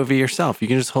can POV yourself. You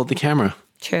can just hold the camera.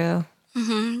 True.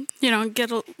 Mm-hmm. You know,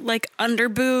 get a, like under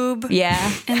boob.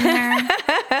 Yeah. In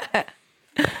there.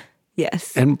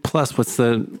 Yes. And plus,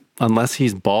 unless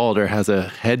he's bald or has a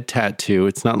head tattoo,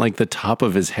 it's not like the top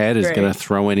of his head is Right. going to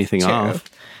throw anything off.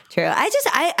 True. I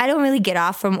don't really get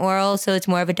off from oral, so it's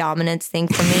more of a dominance thing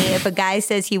for me. If a guy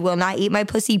says he will not eat my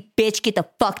pussy, bitch, get the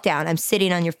fuck down. I'm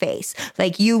sitting on your face.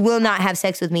 Like, you will not have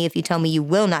sex with me if you tell me you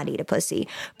will not eat a pussy.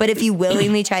 But if you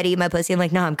willingly try to eat my pussy, I'm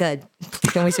like, no, I'm good.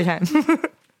 Don't waste your time.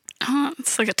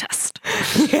 It's like a test.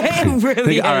 Yeah, it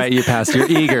really is. All right, you passed. You're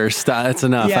eager. Stop. That's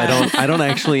enough. Yeah. I don't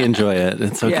actually enjoy it.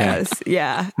 It's okay. Yes,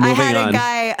 yeah. Moving I had on. a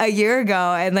guy a year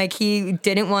ago, and like he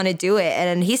didn't want to do it,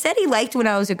 and he said he liked when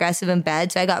I was aggressive in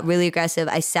bed, so I got really aggressive.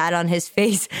 I sat on his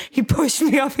face. He pushed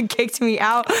me off and kicked me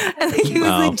out, and like, he was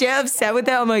Wow. legit upset with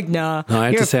that. I'm like, nah, No, I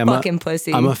have you're to say, a fucking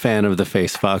pussy. I'm a fan of the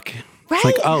face fuck. Right? It's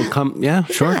like, oh, come, yeah,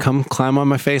 sure, come climb on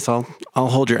my face. I'll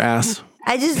hold your ass.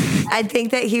 I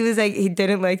think that he was like, he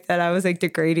didn't like that I was like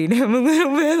degrading him a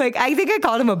little bit. Like, I think I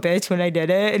called him a bitch when I did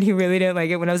it, and he really didn't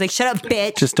like it when I was like, shut up,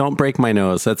 bitch. Just don't break my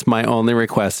nose. That's my only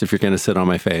request if you're going to sit on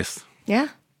my face. Yeah.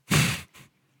 I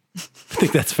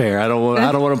think that's fair. I don't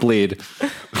want to bleed.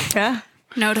 Yeah.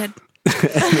 Noted. And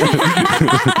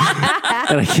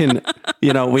I can,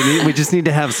 we just need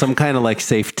to have some kind of like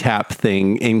safe tap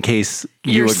thing in case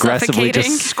you You're aggressively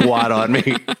suffocating. just squat on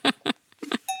me.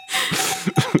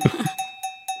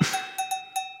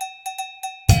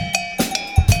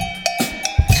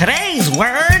 Today's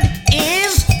word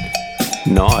is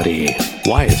Naughty.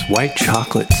 Why is white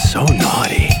chocolate so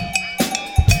naughty?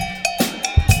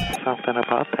 Something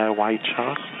about that white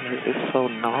chocolate is so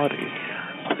naughty.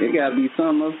 It gotta be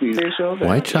something up here.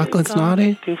 White chocolate's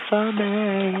naughty? It's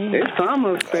something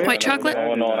up there. White chocolate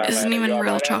isn't even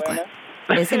real chocolate.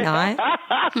 Is it not?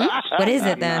 What is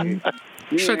it then?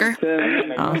 Sugar.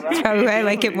 Oh, that's probably why I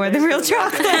like it more than real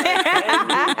chocolate.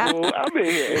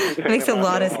 Makes a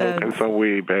lot of sense. It's some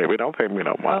weed, baby. Don't pay me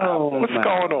no mind. What's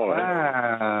going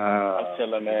on?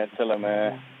 Chillin',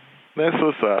 man. That's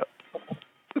what's up.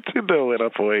 What you doing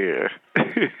up over here?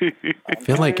 I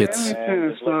feel like it's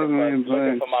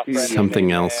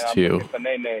something else too.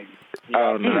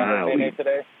 Oh, no.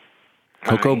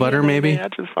 Cocoa butter, maybe?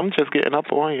 I'm just getting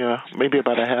up on you. Maybe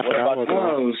about a half an hour ago.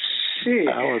 Oh, shit. An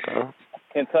hour ago.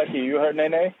 Kentucky, you heard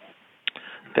Nene?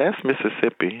 That's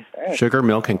Mississippi. Sugar,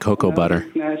 milk, and cocoa butter.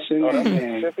 Not Oh, sugar, that's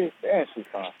man. Mississippi? Damn, she's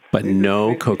fine. But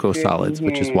no cocoa solids,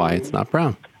 which is why it's not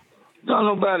brown. Don't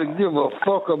nobody give a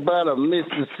fuck about a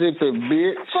Mississippi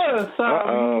bitch.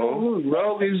 Who's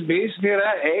roguish bitch? Did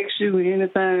I ask you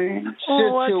anything?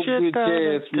 Shut your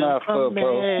bitch ass mouth up,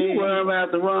 bro. You worry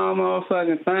about the wrong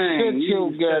motherfucking thing. Shut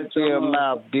your goddamn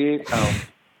mouth, bitch. Oh.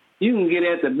 You can get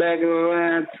at the back of the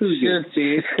line too, shut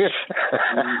it.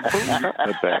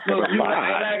 The back of the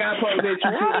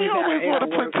line. You always want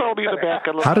to put Tony in the back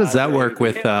of the line. How does that work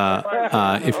with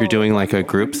if you're doing like a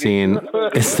group scene?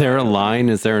 Is there a line?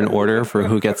 Is there an order for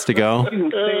who gets to go?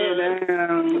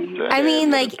 I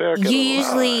mean, like, you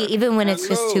usually, even when it's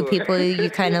just two people, you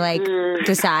kind of like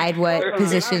decide what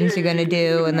positions you're going to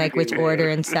do and like which order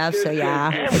and stuff. So,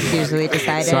 yeah, it's usually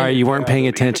decided. Sorry, you weren't paying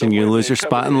attention. You lose your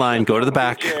spot in line. Go to the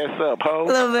back. A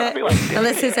little bit.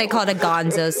 Unless it's like called a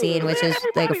gonzo scene, which is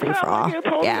like a free for all.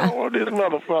 Yeah.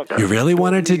 You really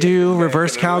wanted to do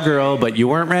reverse cowgirl, but you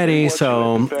weren't ready,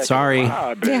 so sorry.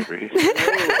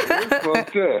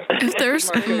 If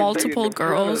there's multiple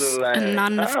girls and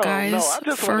not enough guys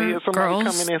for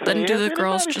girls, then do the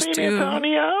girls just do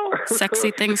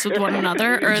sexy things with one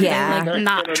another, or are they like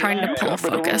not trying to pull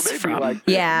focus from?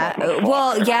 Yeah.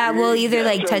 Well, yeah, we'll either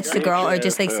like touch the girl or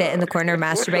just like sit in the corner and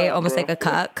masturbate almost like a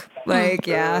cuck. Like,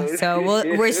 yeah. So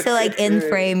we're still like in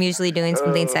frame, usually doing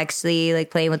something sexy, like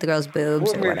playing with the girl's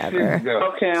boobs or whatever.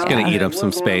 Okay, It's going to eat up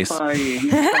some space.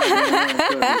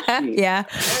 Yeah.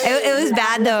 It was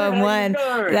bad though. In one,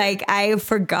 like I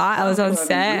forgot I was on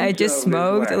set. I just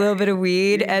smoked a little bit of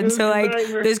weed. And so like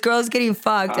this girl's getting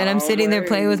fucked and I'm sitting there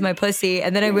playing with my pussy.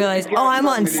 And then I realized, oh, I'm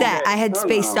on set. I had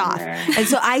spaced off. And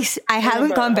so I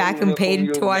haven't gone back and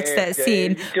paid to watch that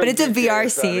scene, but it's a VR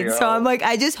scene. So I'm like,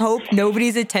 I just hope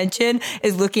nobody's attention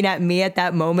is looking at me at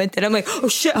that moment that I'm like, oh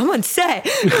shit, I'm on set.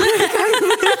 I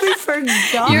literally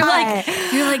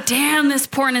forgot. You're like, damn, this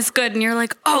porn is good. And you're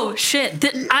like, oh shit,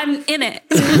 I'm in it.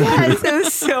 Yes, it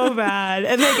was so bad.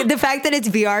 And like the fact that it's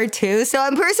VR too. So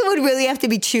a person would really have to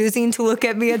be choosing to look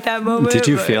at me at that moment. Did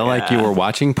you feel like you were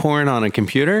watching porn on a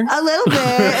computer? A little bit.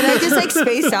 And I just like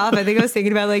spaced off. I think I was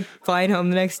thinking about like flying home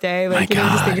the next day. Like, My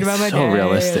God, just thinking about my so day.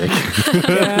 realistic.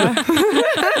 Yeah.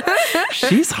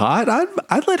 She's hot.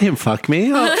 I'd let him fuck me.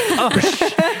 Duh,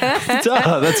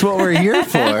 that's what we're here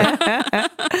for.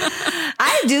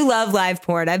 I do love live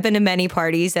porn. I've been to many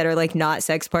parties that are like not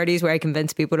sex parties where I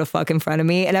convince people to fuck in front of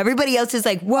me, and everybody else is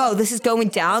like, "Whoa, this is going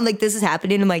down! Like this is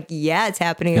happening." I'm like, "Yeah, it's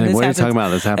happening." And What are you talking about?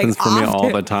 This happens like, for me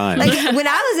all the time. Like when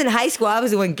I was in high school, I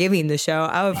was the one giving the show.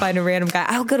 I would find a random guy.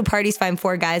 I would go to parties, find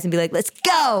 4 guys, and be like, "Let's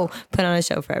go!" Put on a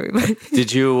show for everybody.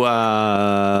 Did you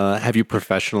have you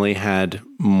professionally had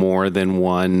more than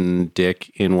one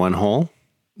dick in one hole?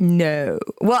 No.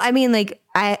 Well, I mean, like,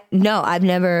 I've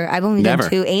only done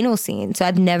 2 anal scenes, so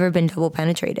I've never been double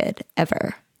penetrated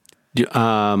ever.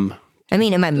 I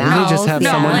mean, in my mouth. Didn't you just have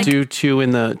someone do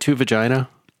 2 vagina?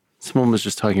 Someone was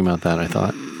just talking about that, I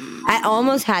thought. I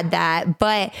almost had that,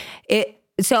 but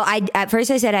at first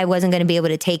I said I wasn't going to be able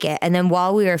to take it. And then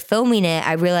while we were filming it,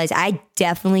 I realized I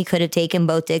definitely could have taken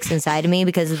both dicks inside of me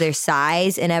because of their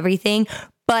size and everything.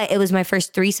 But it was my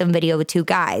first threesome video with 2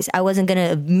 guys. I wasn't going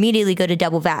to immediately go to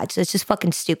double vag. So it's just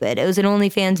fucking stupid. It was an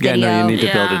OnlyFans video. Yeah, no, you need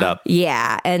to build it up.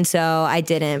 Yeah. And so I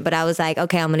didn't. But I was like,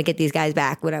 okay, I'm going to get these guys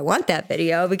back when I want that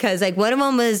video. Because like one of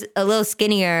them was a little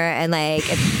skinnier and like,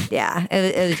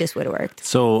 it just would have worked.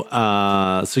 So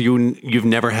you've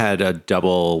never had a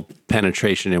double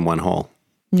penetration in one hole?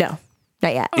 No,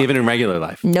 not yet. Even in regular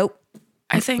life? Nope.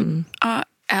 I think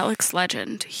Alex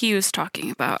Legend, he was talking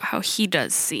about how he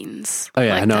does scenes. Oh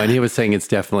yeah, like no, that. and he was saying it's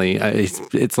definitely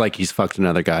it's like he's fucked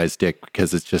another guy's dick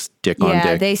because it's just dick on Yeah,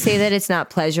 dick. they say that it's not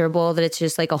pleasurable, that it's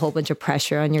just like a whole bunch of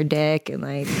pressure on your dick, and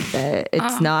like that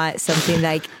it's not something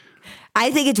like.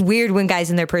 I think it's weird when guys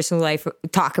in their personal life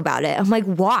talk about it. I'm like,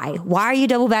 why? Why are you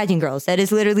double vagging girls? That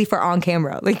is literally for on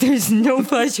camera. Like, there's no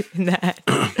pleasure in that.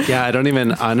 Yeah, I don't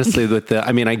even honestly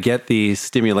I get the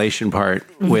stimulation part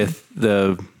with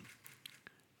the.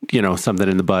 Something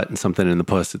in the butt and something in the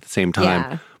puss at the same time.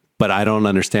 Yeah. But I don't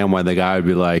understand why the guy would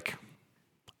be like,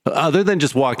 other than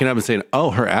just walking up and saying, oh,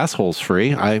 her asshole's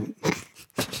free. I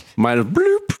might have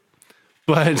bloop.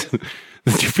 But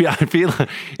I feel like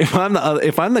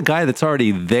if I'm the guy that's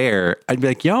already there, I'd be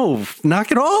like, yo,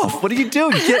 knock it off. What are you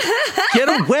doing?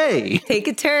 Get away. Take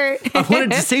a turn. I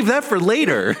wanted to save that for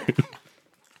later.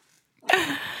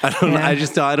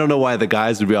 I don't know why the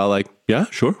guys would be all like, yeah,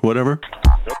 sure, whatever.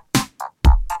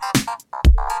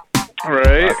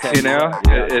 Right,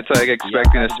 it's like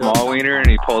expecting a small wiener and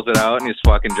he pulls it out and he's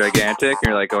fucking gigantic and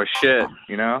you're like, oh shit,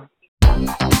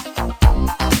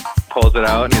 pulls it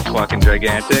out and he's fucking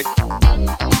gigantic.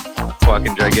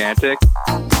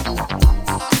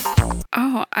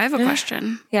 Oh, I have a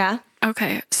question. Yeah.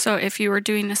 Okay, so if you were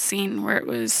doing a scene where it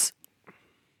was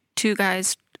 2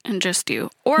 guys and just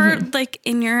you, or like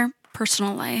in your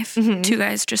personal life, 2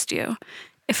 guys, just you,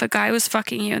 if a guy was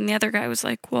fucking you and the other guy was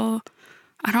like, well,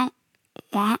 I don't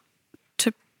want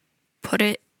to put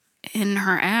it in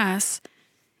her ass.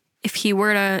 If he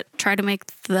were to try to make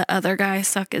the other guy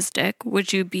suck his dick,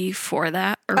 would you be for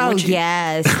that? Or would you?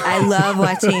 Yes. I love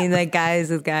watching like guys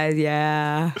with guys.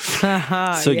 Yeah.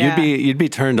 So you'd be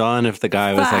turned on if the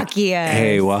guy was like, yes.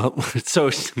 hey, well, so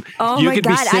oh you my could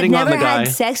God. be sitting I've on the never guy. had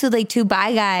sex with like 2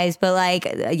 bi guys, but like,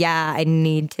 yeah, I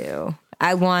need to.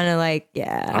 I want to like,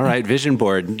 yeah. All right, vision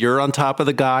board. You're on top of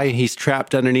the guy. He's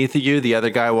trapped underneath of you. The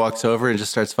other guy walks over and just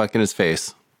starts fucking his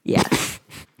face. Yeah.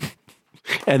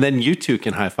 And then you 2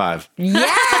 can high five.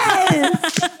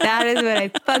 Yes! That is what I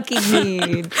fucking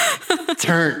need.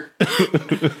 Turn.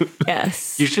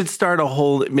 Yes. You should start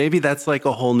maybe that's like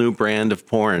a whole new brand of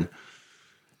porn.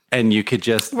 And you could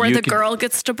just... Where the girl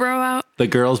gets to bro out? The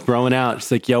girl's broing out.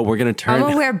 She's like, yo, we're going to turn... I'm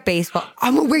going to wear baseball.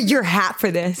 I'm going to wear your hat for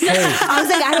this. I was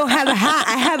like, I don't have a hat.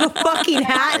 I have a fucking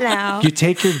hat now. You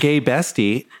take your gay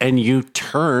bestie and you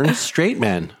turn straight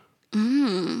men.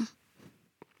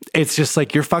 It's just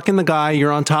like you're fucking the guy.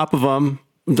 You're on top of him.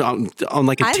 on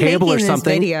like a I'm table or making this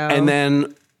something, video.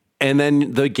 and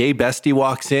then the gay bestie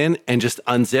walks in and just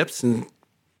unzips, and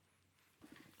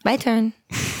My turn.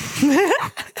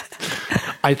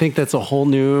 I think that's a whole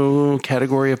new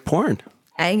category of porn.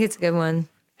 I think it's a good one.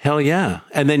 Hell yeah.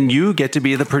 And then you get to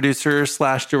be the producer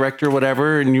 / director,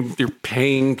 whatever, and you're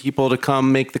paying people to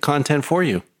come make the content for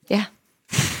you. Yeah.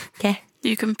 Okay.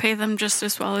 You can pay them just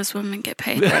as well as women get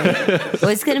paid.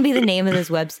 What's going to be the name of this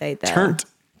website, though? Turnt.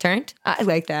 Turnt? I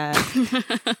like that.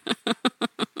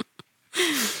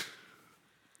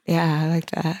 Yeah, I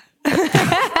like that.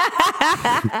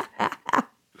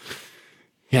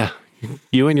 Yeah.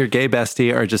 You and your gay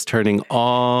bestie are just turning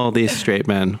all these straight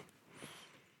men.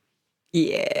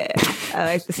 Yeah. I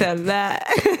like the sound of that.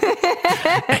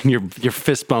 And you're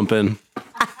fist bumping.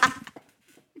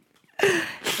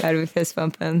 Gotta be fist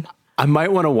bumping. I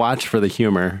might want to watch for the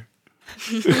humor.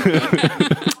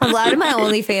 A lot of my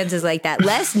OnlyFans is like that.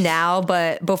 Less now,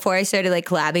 but before I started like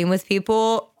collabing with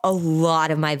people, a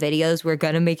lot of my videos were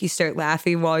gonna make you start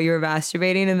laughing while you were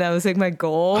masturbating, and that was like my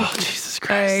goal. Oh, Jesus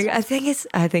Christ. I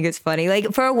think it's funny.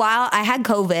 Like for a while, I had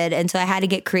COVID, and so I had to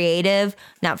get creative.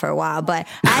 Not for a while, but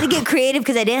I had to get creative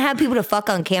because I didn't have people to fuck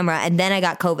on camera, and then I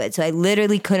got COVID, so I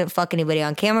literally couldn't fuck anybody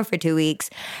on camera for 2 weeks,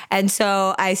 and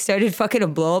so I started fucking a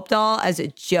blow up doll as a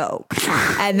joke,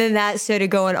 and then that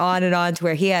started going on and on to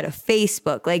where he had a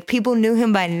Facebook. Like people knew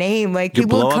him by name. Like Your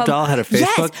people would blow up come, doll had a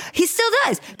Facebook? Yes, he still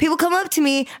does. People come up to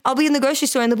me. I'll be in the grocery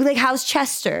store and they'll be like, "How's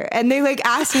Chester?" And they like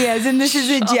ask me as in this is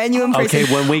a genuine person.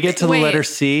 Okay, when we get to the Wait. letter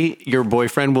C, your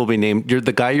boyfriend will be named.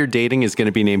 The guy you're dating is going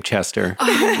to be named Chester.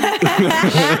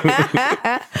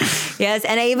 Yes,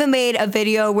 and I even made a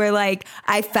video where like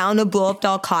I found a blow up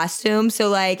doll costume, so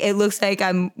like it looks like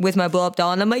I'm with my blow up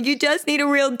doll, and I'm like, "You just need a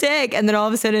real dick," and then all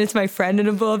of a sudden it's my friend in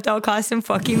a blow up doll costume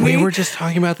fucking me. We were just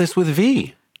talking about this with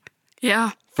V.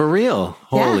 Yeah. For real.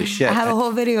 Holy shit. I have a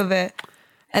whole video of it.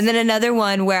 And then another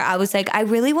one where I was like, I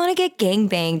really want to get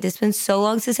gangbanged. It's been so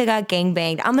long since I got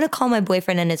gangbanged. I'm going to call my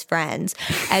boyfriend and his friends.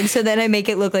 And so then I make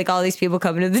it look like all these people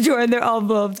coming to the door and they're all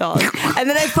blow-up dolls. And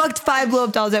then I fucked 5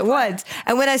 blow-up dolls at once.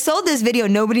 And when I sold this video,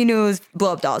 nobody knew it was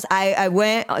blow-up dolls. I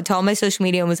went to all my social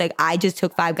media and was like, I just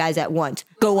took 5 guys at once.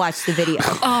 Go watch the video.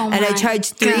 Oh and I my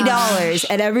charged $3. gosh.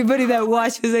 And everybody that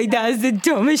watched was like, that is the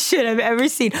dumbest shit I've ever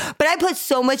seen. But I put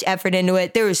so much effort into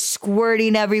it. There was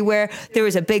squirting everywhere. There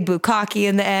was a big bukkake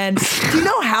in the end. Do you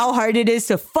know how hard it is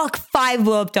to fuck 5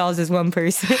 blow-up dolls as one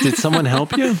person? Did someone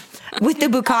help you? With the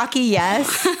bukkake,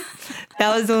 yes.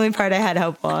 That was the only part I had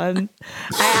help on.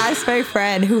 I asked my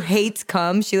friend who hates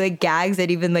cum. She like gags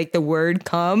at even like the word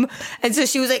cum. And so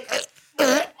she was like,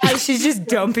 and she's just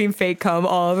dumping fake cum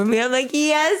all over me. I'm like,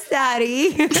 yes,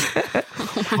 daddy.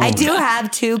 I do have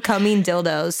 2 coming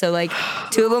dildos. So like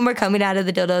 2 of them were coming out of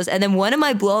the dildos. And then one of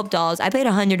my blow up dolls, I paid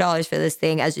 $100 for this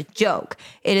thing as a joke.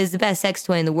 It is the best sex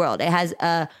toy in the world. It has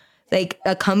a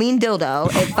coming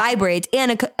dildo. It vibrates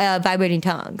and a vibrating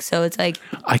tongue. So it's like,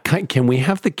 Can we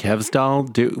have the Kev's doll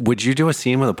would you do a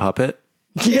scene with a puppet?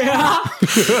 yeah.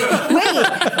 Wait.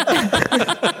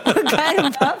 What kind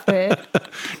of puppet?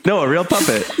 No, a real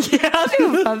puppet. Yeah, I'll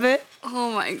do a puppet.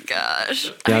 Oh my gosh.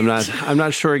 Yeah, I'm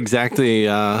not sure exactly,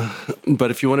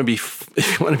 but if you want to be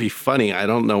funny, I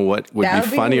don't know what would That be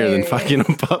would be funnier than hilarious. fucking a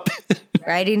puppet.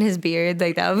 Riding his beard,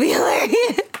 like that would be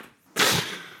hilarious.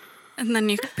 And then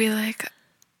you could be like,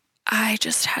 I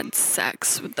just had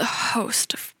sex with the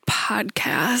host of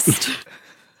podcast.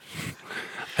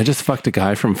 I just fucked a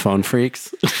guy from Phone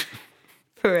Freaks.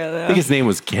 For real though. I think his name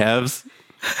was Kevs.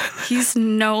 He's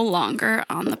no longer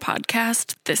on the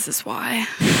podcast. This is why.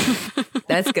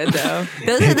 That's good though.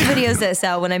 Those are the videos that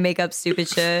sell when I make up stupid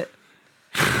shit.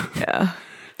 Yeah.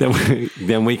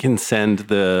 Then we can send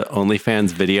the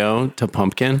OnlyFans video to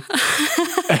Pumpkin.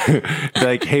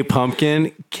 Like, hey,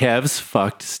 Pumpkin, Kev's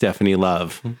fucked Stephanie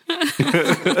Love.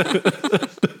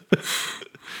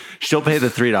 She'll pay the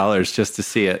 $3 just to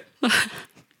see it.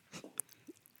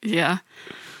 Yeah.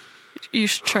 You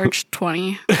should charge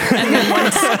 20.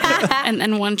 And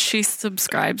then once she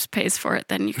subscribes, pays for it,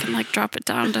 then you can like drop it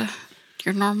down to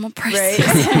your normal price.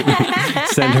 Right.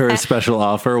 Send her a special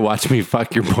offer. Watch me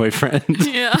fuck your boyfriend.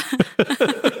 Yeah.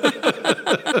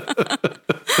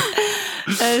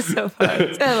 That is so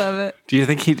fun. I love it. Do you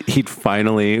think he'd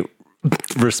finally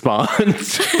respond?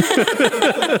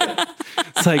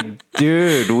 It's like,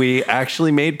 dude, we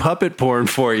actually made puppet porn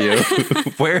for you.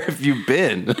 Where have you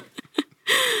been?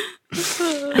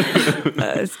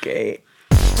 That's great.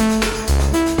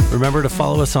 Remember to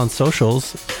follow us on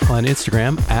socials on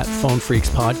Instagram at Phone Freaks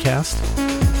Podcast,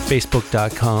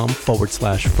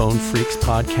 Facebook.com/Phone Freaks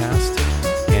Podcast,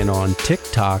 and on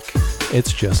TikTok,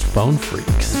 it's just Phone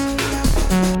Freaks.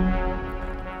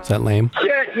 Is that lame?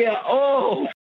 Yeah. Oh.